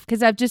myself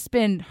because I've just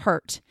been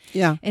hurt.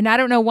 Yeah. And I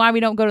don't know why we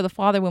don't go to the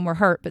Father when we're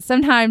hurt, but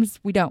sometimes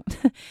we don't.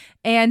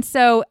 And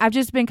so I've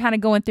just been kind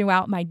of going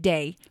throughout my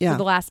day for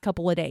the last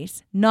couple of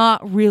days,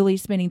 not really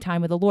spending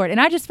time with the Lord.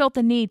 And I just felt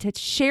the need to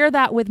share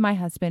that with my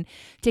husband,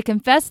 to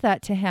confess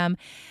that to him.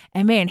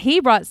 And man, he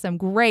brought some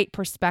great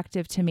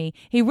perspective to me.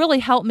 He really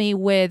helped me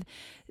with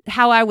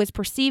how I was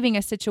perceiving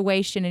a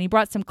situation, and he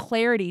brought some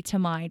clarity to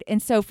mind.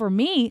 And so for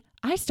me,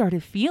 I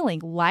started feeling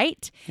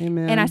light.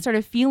 Amen. And I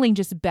started feeling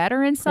just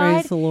better inside.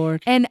 Praise the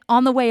Lord. And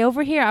on the way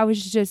over here, I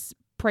was just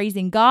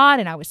praising God,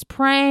 and I was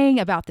praying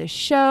about this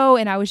show,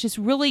 and I was just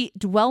really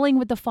dwelling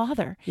with the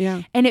Father.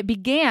 Yeah. And it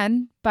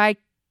began by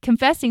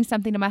confessing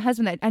something to my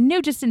husband that I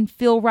knew just didn't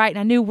feel right, and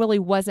I knew really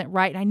wasn't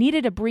right. And I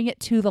needed to bring it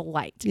to the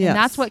light. Yes. And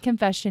that's what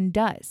confession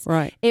does.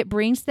 Right. It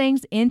brings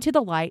things into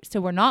the light,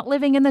 so we're not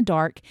living in the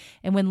dark.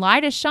 And when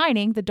light is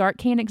shining, the dark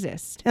can't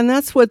exist. And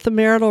that's what the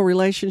marital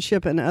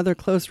relationship and other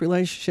close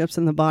relationships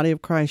in the body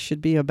of Christ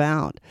should be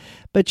about.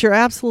 But you're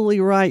absolutely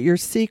right. Your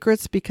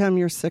secrets become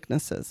your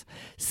sicknesses.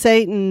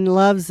 Satan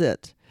loves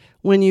it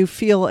when you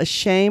feel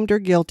ashamed or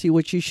guilty,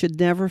 which you should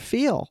never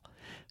feel.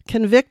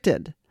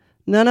 Convicted.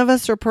 None of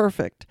us are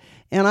perfect.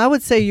 And I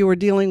would say you were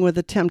dealing with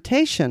a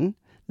temptation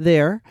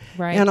there,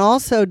 Right. and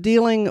also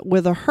dealing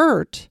with a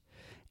hurt.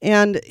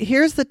 And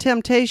here's the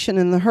temptation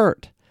in the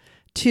hurt: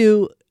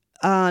 to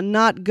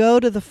not go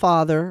to the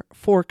Father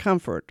for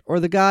comfort, or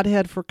the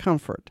Godhead for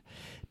comfort,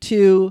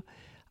 to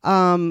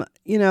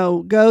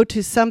go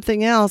to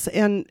something else.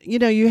 And,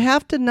 you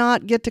have to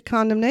not get to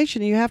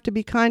condemnation. You have to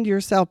be kind to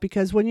yourself,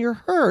 because when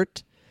you're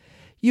hurt,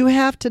 you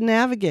have to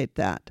navigate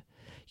that.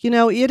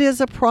 It is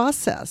a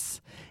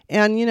process.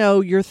 And,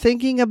 you're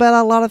thinking about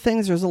a lot of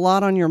things. There's a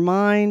lot on your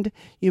mind.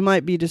 You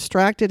might be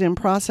distracted in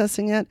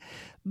processing it.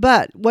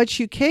 But what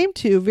you came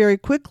to very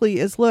quickly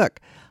is,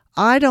 look,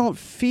 I don't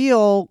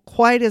feel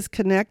quite as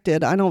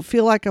connected. I don't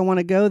feel like I want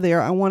to go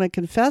there. I want to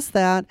confess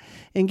that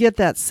and get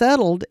that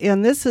settled.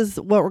 And this is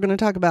what we're going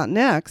to talk about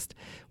next.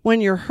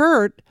 When you're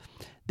hurt,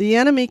 the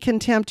enemy can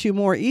tempt you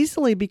more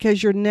easily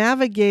because you're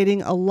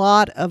navigating a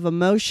lot of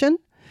emotion.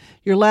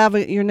 You're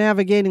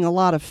navigating a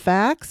lot of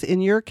facts. In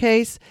your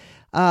case,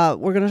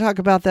 we're going to talk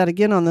about that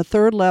again on the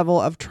third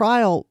level of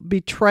trial: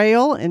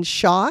 betrayal and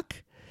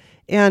shock.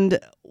 And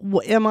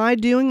am I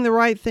doing the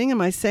right thing?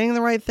 Am I saying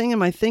the right thing?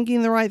 Am I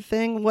thinking the right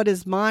thing? What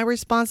is my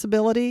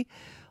responsibility?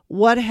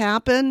 What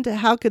happened?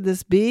 How could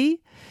this be?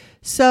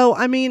 So,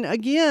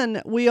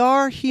 again, we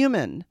are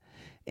human,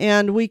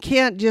 and we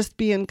can't just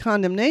be in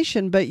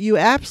condemnation, but you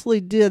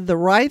absolutely did the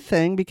right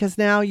thing, because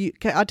now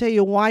I'll tell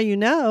you why,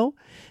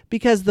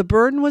 because the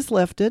burden was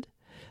lifted.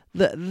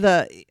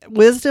 The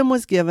wisdom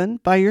was given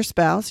by your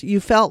spouse.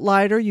 You felt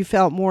lighter. You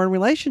felt more in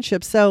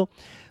relationship. So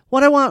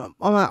what I want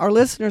our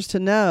listeners to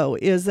know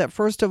is that,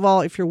 first of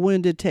all, if you're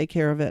wounded, take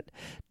care of it.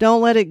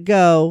 Don't let it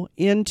go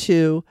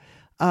into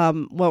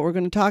what we're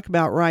going to talk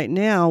about right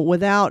now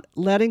without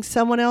letting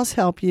someone else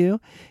help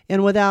you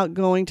and without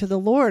going to the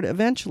Lord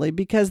eventually,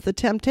 because the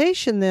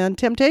temptation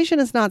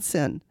is not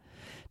sin.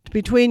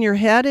 Between your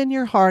head and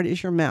your heart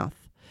is your mouth.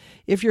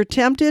 If you're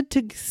tempted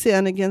to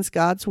sin against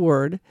God's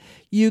word,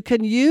 you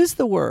can use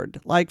the word,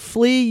 like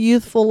flee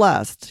youthful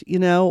lust,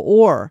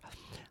 or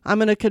I'm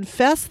going to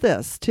confess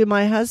this to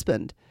my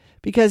husband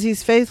because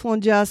he's faithful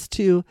and just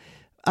to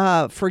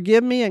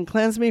forgive me and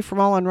cleanse me from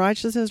all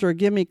unrighteousness, or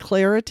give me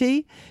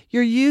clarity.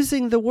 You're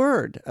using the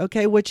word,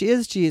 okay, which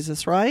is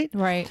Jesus, right?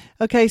 Right.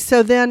 Okay,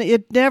 so then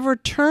it never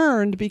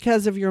turned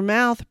because of your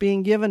mouth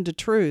being given to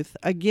truth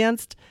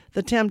against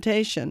the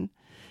temptation.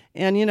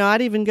 And,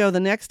 I'd even go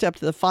the next step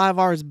to the 5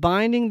 R's: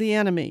 binding the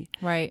enemy.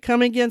 Right.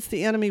 Come against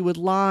the enemy with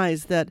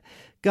lies that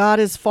God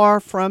is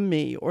far from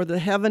me, or the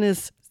heaven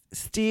is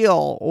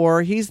steel,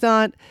 or he's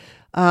not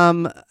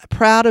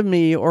proud of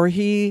me, or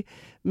he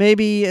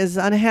maybe is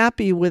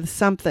unhappy with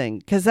something,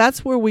 because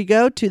that's where we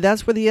go to.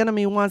 That's where the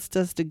enemy wants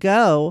us to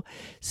go.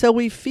 So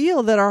we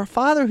feel that our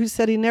Father, who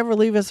said he'd never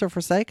leave us or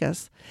forsake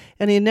us,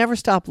 and he'd never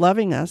stop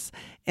loving us.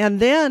 And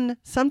then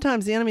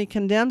sometimes the enemy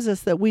condemns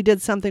us that we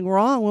did something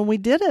wrong when we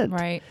didn't.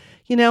 Right.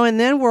 And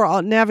then we're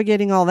all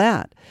navigating all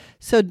that.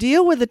 So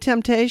deal with the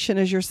temptation,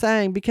 as you're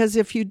saying, because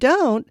if you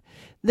don't,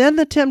 then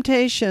the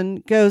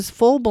temptation goes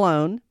full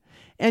blown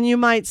and you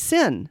might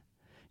sin.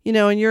 In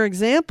your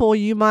example,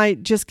 you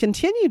might just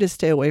continue to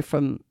stay away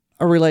from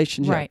a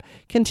relationship. Right.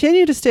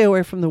 Continue to stay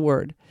away from the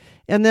word.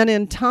 And then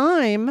in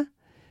time,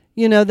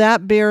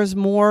 that bears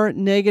more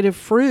negative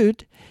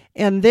fruit.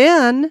 And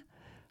then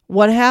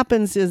what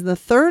happens is the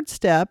third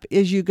step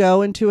is you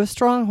go into a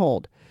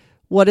stronghold.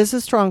 What is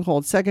a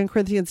stronghold? 2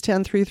 Corinthians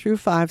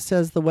 10:3-5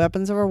 says, the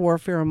weapons of our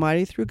warfare are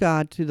mighty through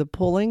God to the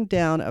pulling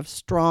down of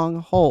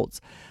strongholds.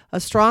 A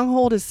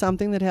stronghold is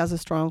something that has a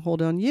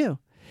stronghold on you.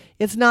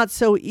 It's not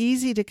so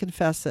easy to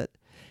confess it.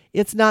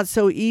 It's not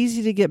so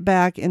easy to get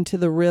back into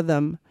the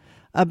rhythm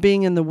of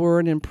being in the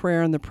Word and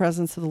prayer in the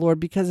presence of the Lord,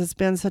 because it's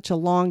been such a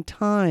long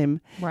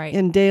time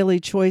in daily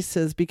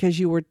choices,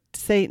 because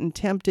Satan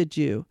tempted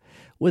you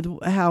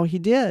with how he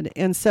did.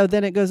 And so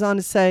then it goes on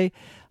to say,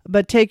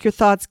 but take your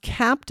thoughts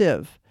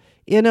captive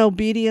in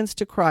obedience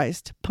to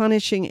Christ,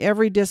 punishing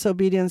every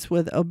disobedience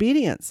with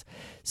obedience.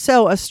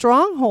 So a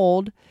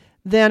stronghold,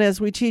 then, as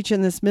we teach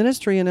in this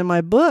ministry and in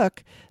my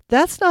book,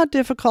 that's not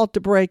difficult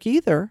to break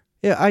either.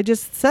 I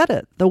just said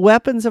it. The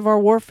weapons of our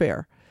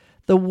warfare.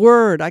 The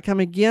word, I come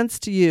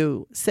against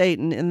you,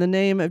 Satan, in the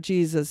name of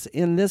Jesus,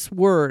 in this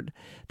word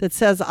that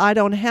says I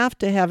don't have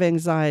to have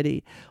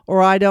anxiety,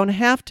 or I don't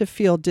have to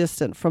feel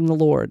distant from the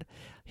Lord.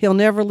 He'll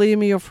never leave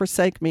me or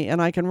forsake me.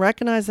 And I can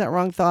recognize that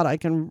wrong thought. I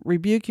can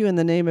rebuke you in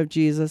the name of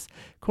Jesus,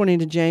 according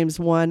to James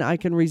 1. I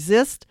can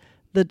resist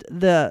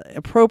the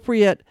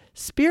appropriate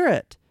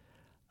spirit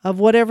of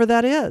whatever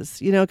that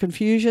is,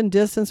 confusion,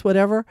 distance,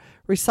 whatever.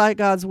 Recite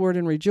God's word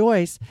and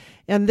rejoice.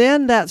 And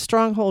then that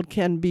stronghold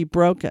can be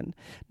broken.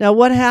 Now,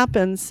 what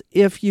happens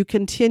if you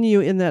continue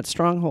in that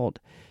stronghold?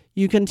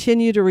 You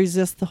continue to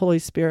resist the Holy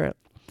Spirit.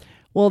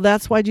 Well,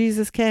 that's why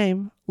Jesus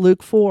came.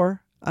 Luke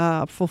 4,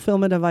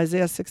 fulfillment of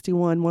Isaiah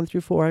 61,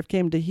 1-4. I've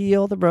came to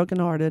heal the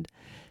brokenhearted,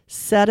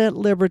 set at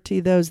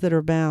liberty those that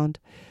are bound.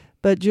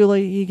 But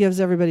Julie, he gives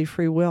everybody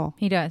free will.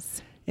 He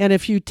does. And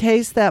if you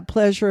taste that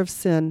pleasure of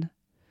sin,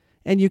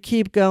 and you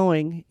keep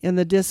going in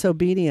the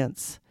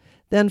disobedience,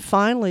 then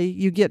finally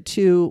you get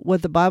to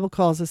what the Bible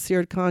calls a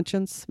seared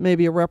conscience,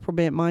 maybe a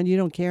reprobate mind. You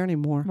don't care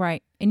anymore.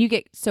 Right. And you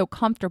get so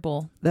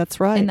comfortable. That's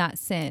right. In that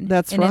sin.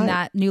 That's and right. in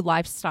that new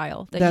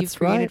lifestyle that you've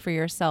created for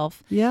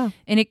yourself. Yeah.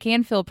 And it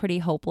can feel pretty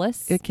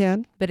hopeless. It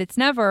can. But it's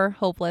never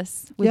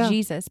hopeless with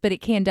Jesus. But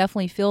it can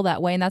definitely feel that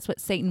way. And that's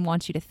what Satan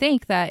wants you to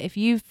think, that if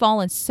you've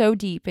fallen so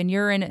deep and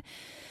you're in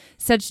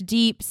such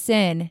deep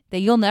sin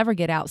that you'll never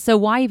get out. So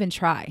why even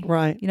try?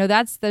 Right.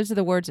 Those are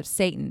the words of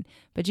Satan.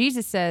 But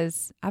Jesus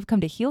says, I've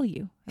come to heal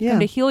you. I've come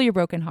to heal your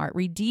broken heart,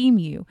 redeem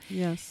you.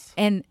 Yes.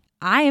 And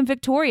I am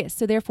victorious.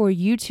 So therefore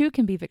you too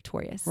can be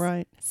victorious.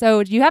 Right. So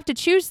you have to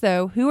choose,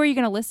 though, who are you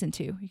going to listen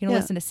to? You're going to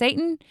listen to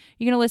Satan?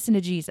 You're going to listen to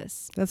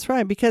Jesus. That's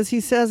right. Because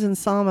he says in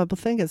Psalm, I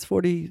think it's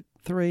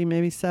 43,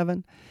 maybe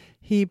 7,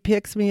 he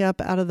picks me up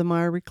out of the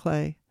miry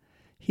clay.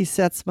 He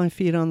sets my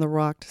feet on the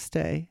rock to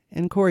stay.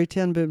 And Corrie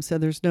ten Boom said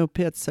there's no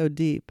pit so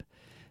deep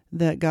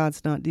that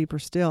God's not deeper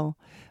still.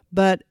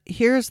 But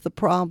here's the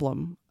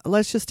problem.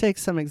 Let's just take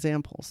some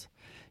examples.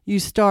 You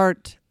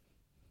start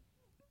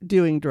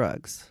doing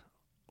drugs,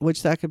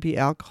 which that could be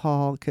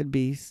alcohol, it could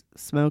be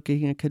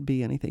smoking, it could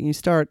be anything. You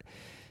start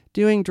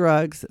doing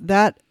drugs.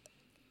 That,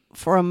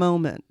 for a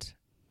moment,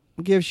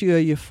 gives you a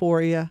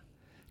euphoria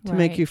to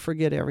make you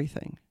forget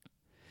everything.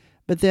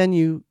 But then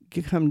you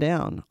come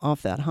down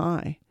off that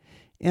high.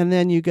 And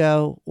then you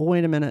go, well,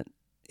 wait a minute.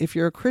 If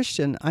you're a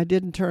Christian, I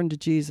didn't turn to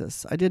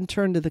Jesus. I didn't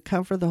turn to the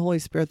comfort of the Holy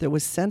Spirit that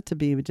was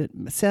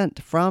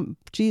sent from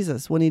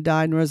Jesus when he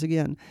died and rose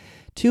again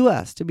to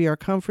us to be our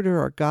comforter,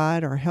 our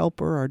guide, our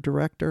helper, our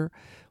director,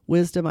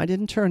 wisdom. I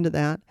didn't turn to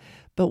that.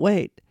 But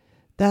wait,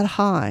 that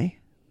high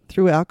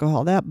through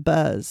alcohol, that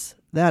buzz,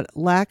 that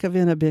lack of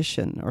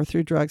inhibition or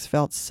through drugs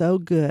felt so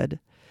good.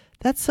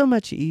 That's so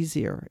much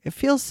easier. It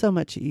feels so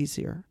much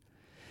easier.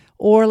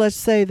 Or let's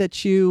say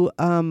that you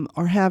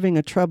are having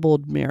a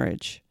troubled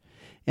marriage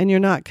and you're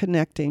not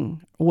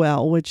connecting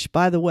well, which,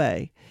 by the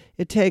way,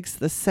 it takes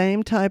the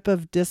same type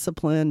of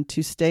discipline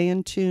to stay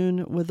in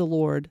tune with the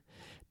Lord.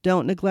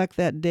 Don't neglect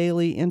that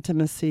daily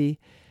intimacy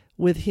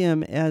with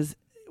him as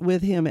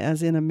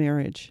in a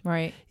marriage.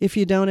 Right. If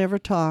you don't ever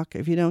talk,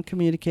 if you don't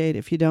communicate,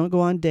 if you don't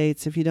go on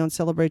dates, if you don't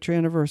celebrate your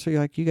anniversary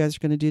like you guys are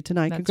going to do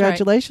tonight. That's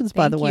congratulations,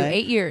 right. by the way. Thank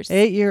you. 8 years.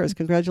 8 years.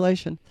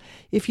 Congratulations.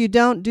 If you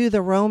don't do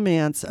the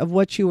romance of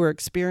what you were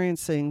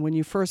experiencing when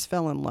you first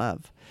fell in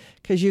love,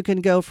 because you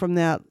can go from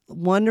that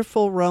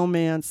wonderful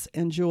romance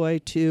and joy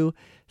to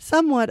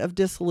somewhat of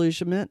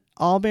disillusionment.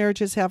 All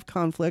marriages have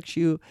conflicts.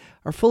 You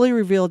are fully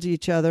revealed to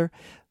each other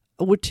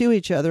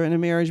in a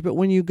marriage, but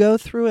when you go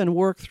through and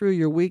work through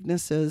your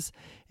weaknesses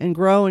and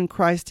grow in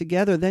Christ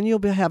together, then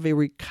you'll have a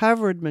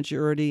recovered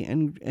maturity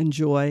and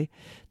joy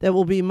that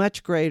will be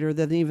much greater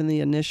than even the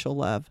initial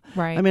love.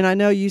 Right. I mean, I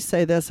know you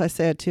say this, I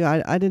say it too.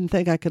 I didn't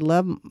think I could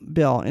love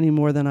Bill any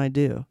more than I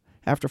do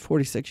after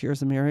 46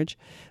 years of marriage,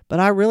 but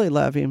I really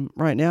love him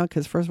right now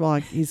because, first of all,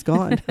 he's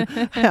gone.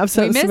 I have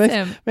we miss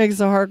him. Makes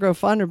the heart grow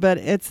fonder, but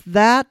it's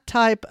that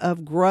type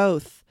of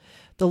growth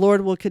the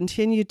Lord will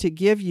continue to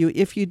give you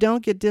if you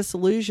don't get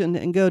disillusioned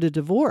and go to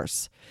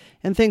divorce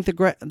and think the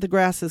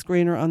grass is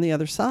greener on the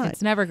other side.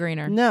 It's never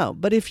greener. No,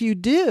 but if you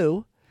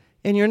do,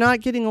 and you're not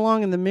getting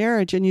along in the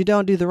marriage and you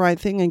don't do the right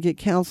thing and get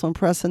counsel and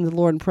press into the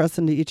Lord and press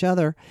into each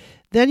other,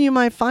 then you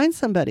might find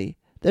somebody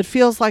that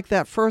feels like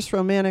that first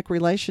romantic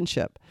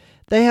relationship.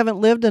 They haven't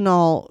lived in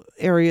all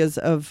areas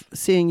of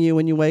seeing you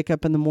when you wake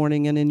up in the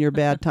morning and in your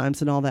bad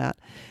times and all that.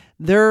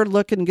 They're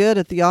looking good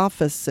at the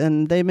office,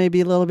 and they may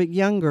be a little bit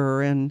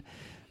younger, and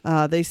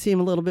they seem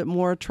a little bit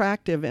more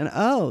attractive. And,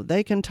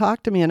 they can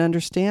talk to me and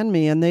understand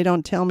me, and they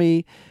don't tell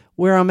me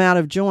where I'm out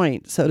of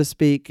joint, so to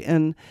speak,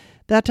 and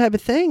that type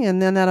of thing.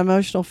 And then that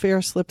emotional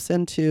affair slips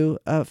into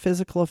a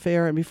physical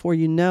affair, and before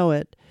you know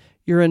it,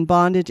 you're in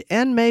bondage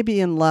and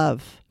maybe in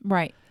love.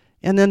 Right.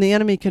 And then the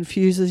enemy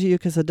confuses you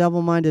because a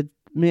double-minded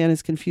man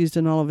is confused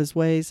in all of his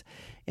ways.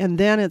 And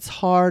then it's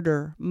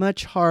harder,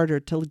 much harder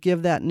to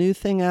give that new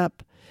thing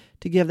up,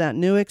 to give that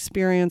new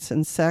experience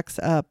and sex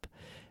up,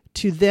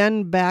 to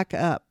then back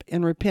up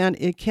and repent.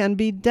 It can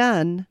be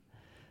done,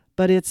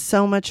 but it's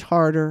so much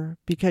harder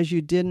because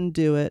you didn't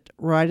do it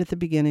right at the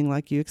beginning,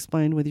 like you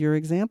explained with your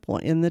example,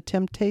 in the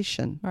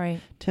temptation.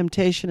 Right.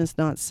 Temptation is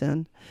not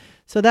sin.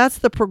 So that's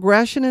the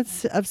progression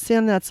of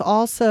sin. That's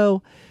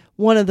also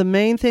one of the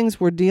main things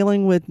we're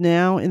dealing with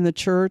now in the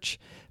church,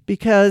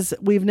 because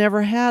we've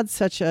never had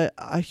such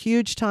a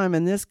huge time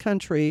in this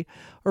country,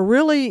 or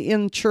really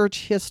in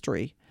church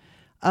history,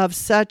 of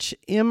such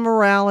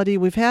immorality.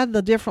 We've had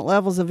the different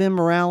levels of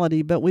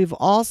immorality, but we've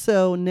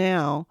also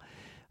now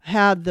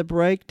had the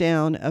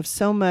breakdown of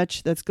so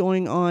much that's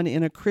going on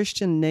in a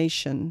Christian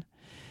nation.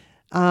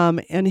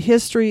 And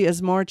history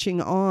is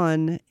marching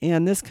on,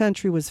 and this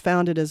country was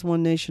founded as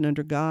one nation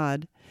under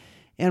God,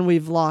 and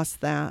we've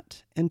lost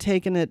that and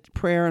taken it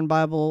prayer and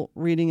Bible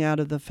reading out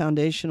of the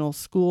foundational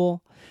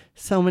school.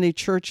 So many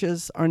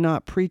churches are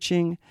not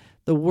preaching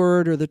the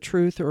word or the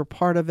truth or a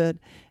part of it.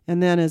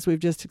 And then, as we've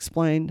just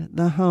explained,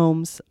 the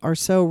homes are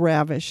so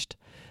ravished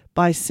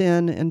by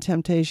sin and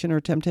temptation,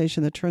 or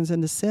temptation that turns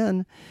into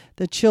sin,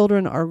 that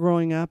children are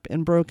growing up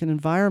in broken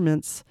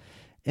environments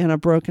and a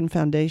broken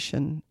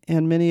foundation.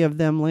 And many of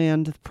them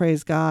land,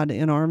 praise God,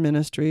 in our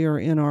ministry or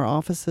in our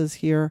offices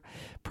here.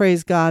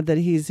 Praise God that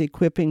He's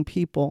equipping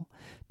people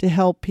to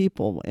help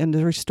people and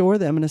to restore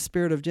them in a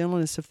spirit of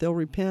gentleness if they'll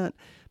repent.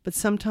 But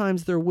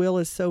sometimes their will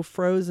is so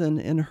frozen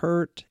in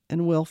hurt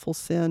and willful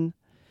sin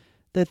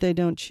that they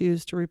don't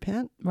choose to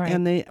repent. Right.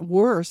 And they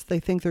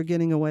think they're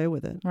getting away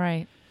with it.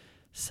 Right.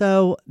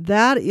 So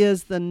that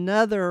is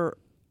another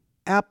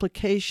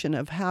application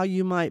of how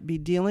you might be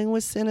dealing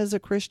with sin as a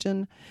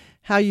Christian,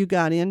 how you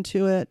got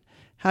into it,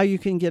 how you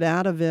can get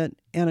out of it,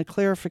 and a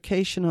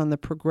clarification on the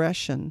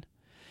progression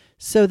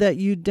so that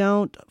you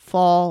don't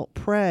fall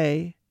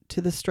prey to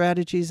the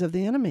strategies of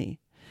the enemy.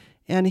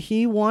 And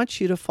he wants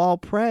you to fall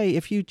prey.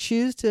 If you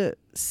choose to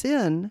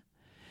sin,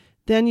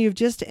 then you've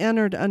just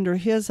entered under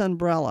his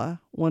umbrella.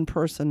 One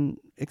person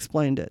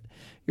explained it.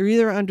 You're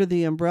either under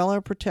the umbrella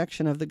of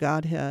protection of the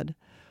Godhead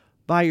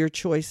by your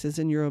choices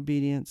and your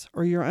obedience,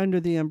 or you're under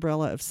the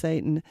umbrella of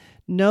Satan.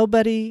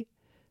 Nobody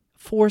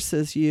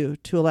forces you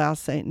to allow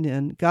Satan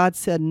in. God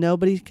said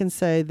nobody can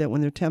say that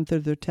when they're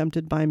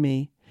tempted by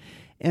me.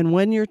 And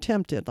when you're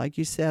tempted, like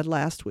you said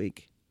last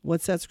week,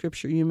 what's that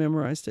scripture? You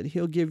memorized it.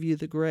 He'll give you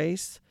the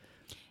grace.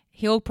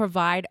 He'll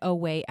provide a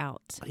way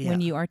out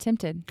when you are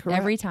tempted. Correct.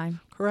 Every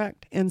time.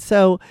 Correct. And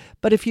so,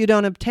 but if you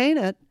don't obtain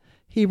it,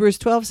 Hebrews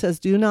 12 says,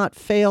 do not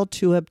fail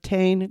to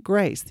obtain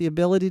grace, the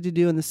ability to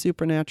do in the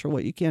supernatural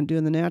what you can't do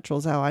in the natural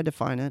is how I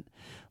define it,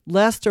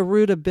 lest a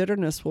root of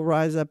bitterness will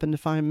rise up and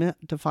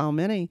defile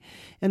many.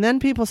 And then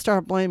people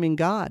start blaming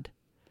God.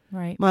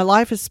 Right. My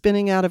life is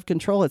spinning out of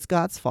control. It's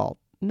God's fault.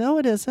 No,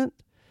 it isn't.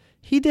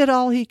 He did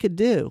all he could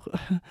do.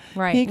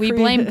 Right. We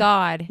blame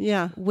God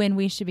yeah. when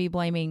we should be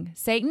blaming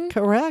Satan.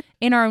 Correct.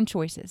 In our own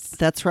choices.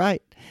 That's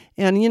right.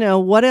 And,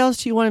 what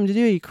else do you want him to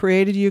do? He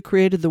created you,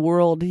 created the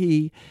world.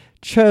 He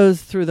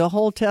chose through the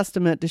whole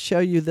Testament to show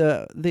you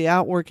the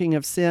outworking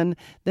of sin.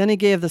 Then he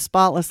gave the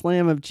spotless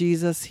Lamb of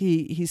Jesus.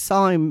 He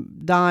saw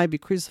him die, be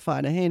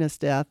crucified, a heinous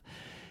death.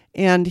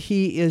 And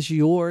he is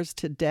yours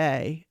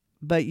today,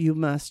 but you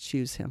must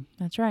choose him.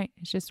 That's right.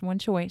 It's just one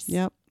choice.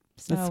 Yep.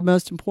 So, that's the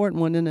most important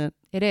one, isn't it?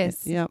 It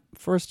is. Yep.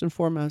 First and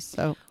foremost.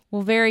 So.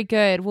 Well, very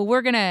good. Well,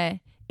 we're going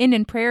to end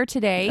in prayer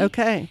today.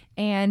 Okay.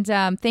 And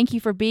thank you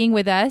for being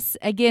with us.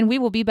 Again, we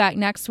will be back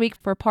next week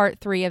for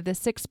part 3 of the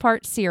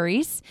 6-part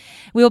series.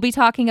 We'll be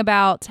talking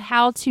about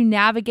how to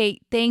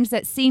navigate things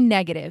that seem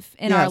negative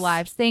in our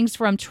lives, things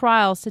from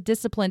trials to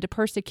discipline to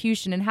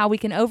persecution, and how we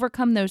can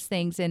overcome those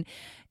things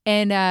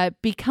and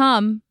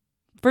become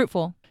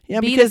fruitful.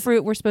 Yeah, be the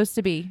fruit we're supposed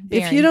to be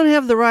bearing. If you don't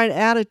have the right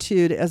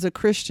attitude as a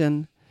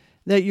Christian,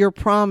 that you're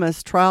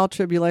promised trial,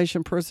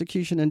 tribulation,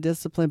 persecution, and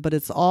discipline, but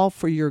it's all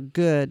for your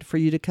good, for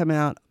you to come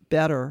out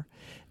better,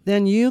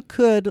 then you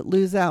could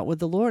lose out with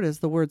the Lord, as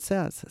the Word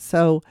says.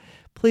 So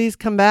please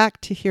come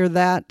back to hear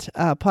that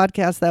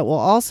podcast. That will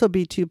also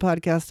be 2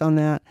 podcasts on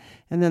that,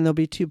 and then there'll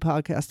be 2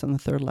 podcasts on the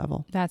 3rd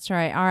level. That's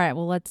right. All right.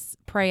 Well, let's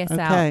pray us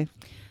out. Okay.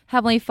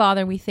 Heavenly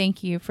Father, we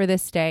thank you for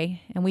this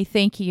day, and we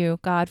thank you,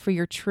 God, for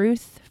your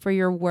truth, for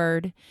your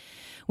word.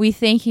 We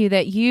thank you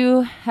that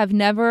you have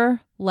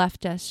never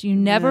left us. You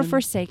never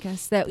forsake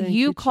us, that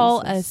you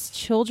call us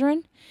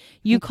children.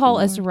 You call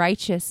us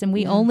righteous, and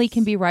we only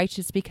can be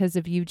righteous because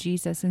of you,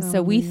 Jesus. And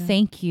so we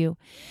thank you.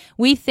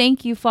 We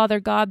thank you, Father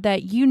God,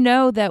 that you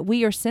know that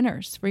we are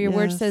sinners. For your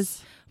word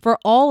says, for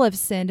all have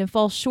sinned and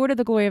fall short of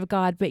the glory of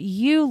God, but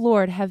you,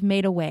 Lord, have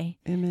made a way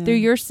through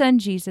your Son,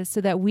 Jesus,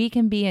 so that we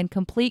can be in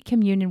complete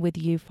communion with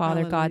you,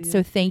 Father God.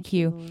 So thank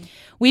you. Lord.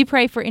 We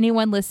pray for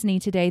anyone listening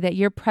today that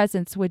your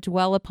presence would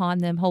dwell upon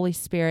them, Holy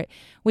Spirit.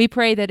 We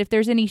pray that if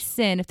there's any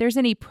sin, if there's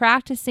any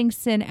practicing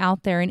sin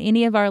out there in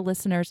any of our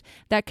listeners,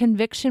 that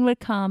conviction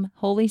would come,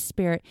 Holy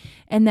Spirit,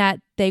 and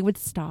that they would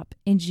stop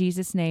in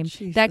Jesus' name.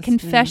 That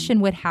confession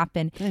would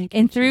happen.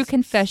 And through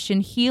confession,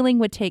 healing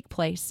would take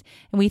place.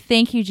 And we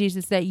thank you,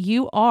 Jesus, that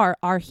you are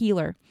our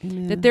healer.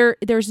 Amen. That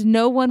there's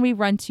no one we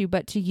run to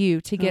but to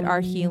you to get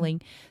our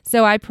healing.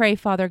 So I pray,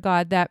 Father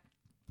God, that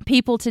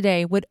people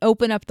today would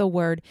open up the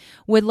word,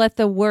 would let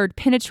the word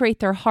penetrate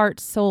their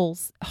hearts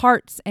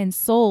and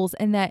souls,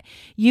 and that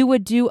you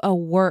would do a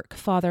work,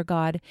 Father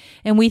God.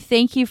 And we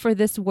thank you for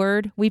this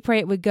word. We pray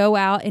it would go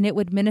out and it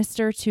would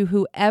minister to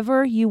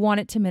whoever you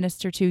want it to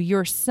minister to,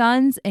 your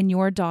sons and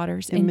your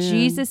daughters. Amen. In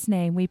Jesus'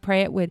 name, we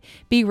pray it would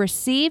be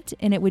received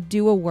and it would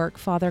do a work,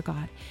 Father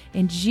God.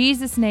 In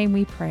Jesus' name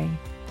we pray.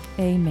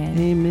 Amen.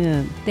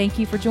 Amen. Thank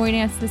you for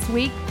joining us this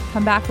week.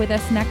 Come back with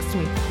us next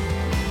week.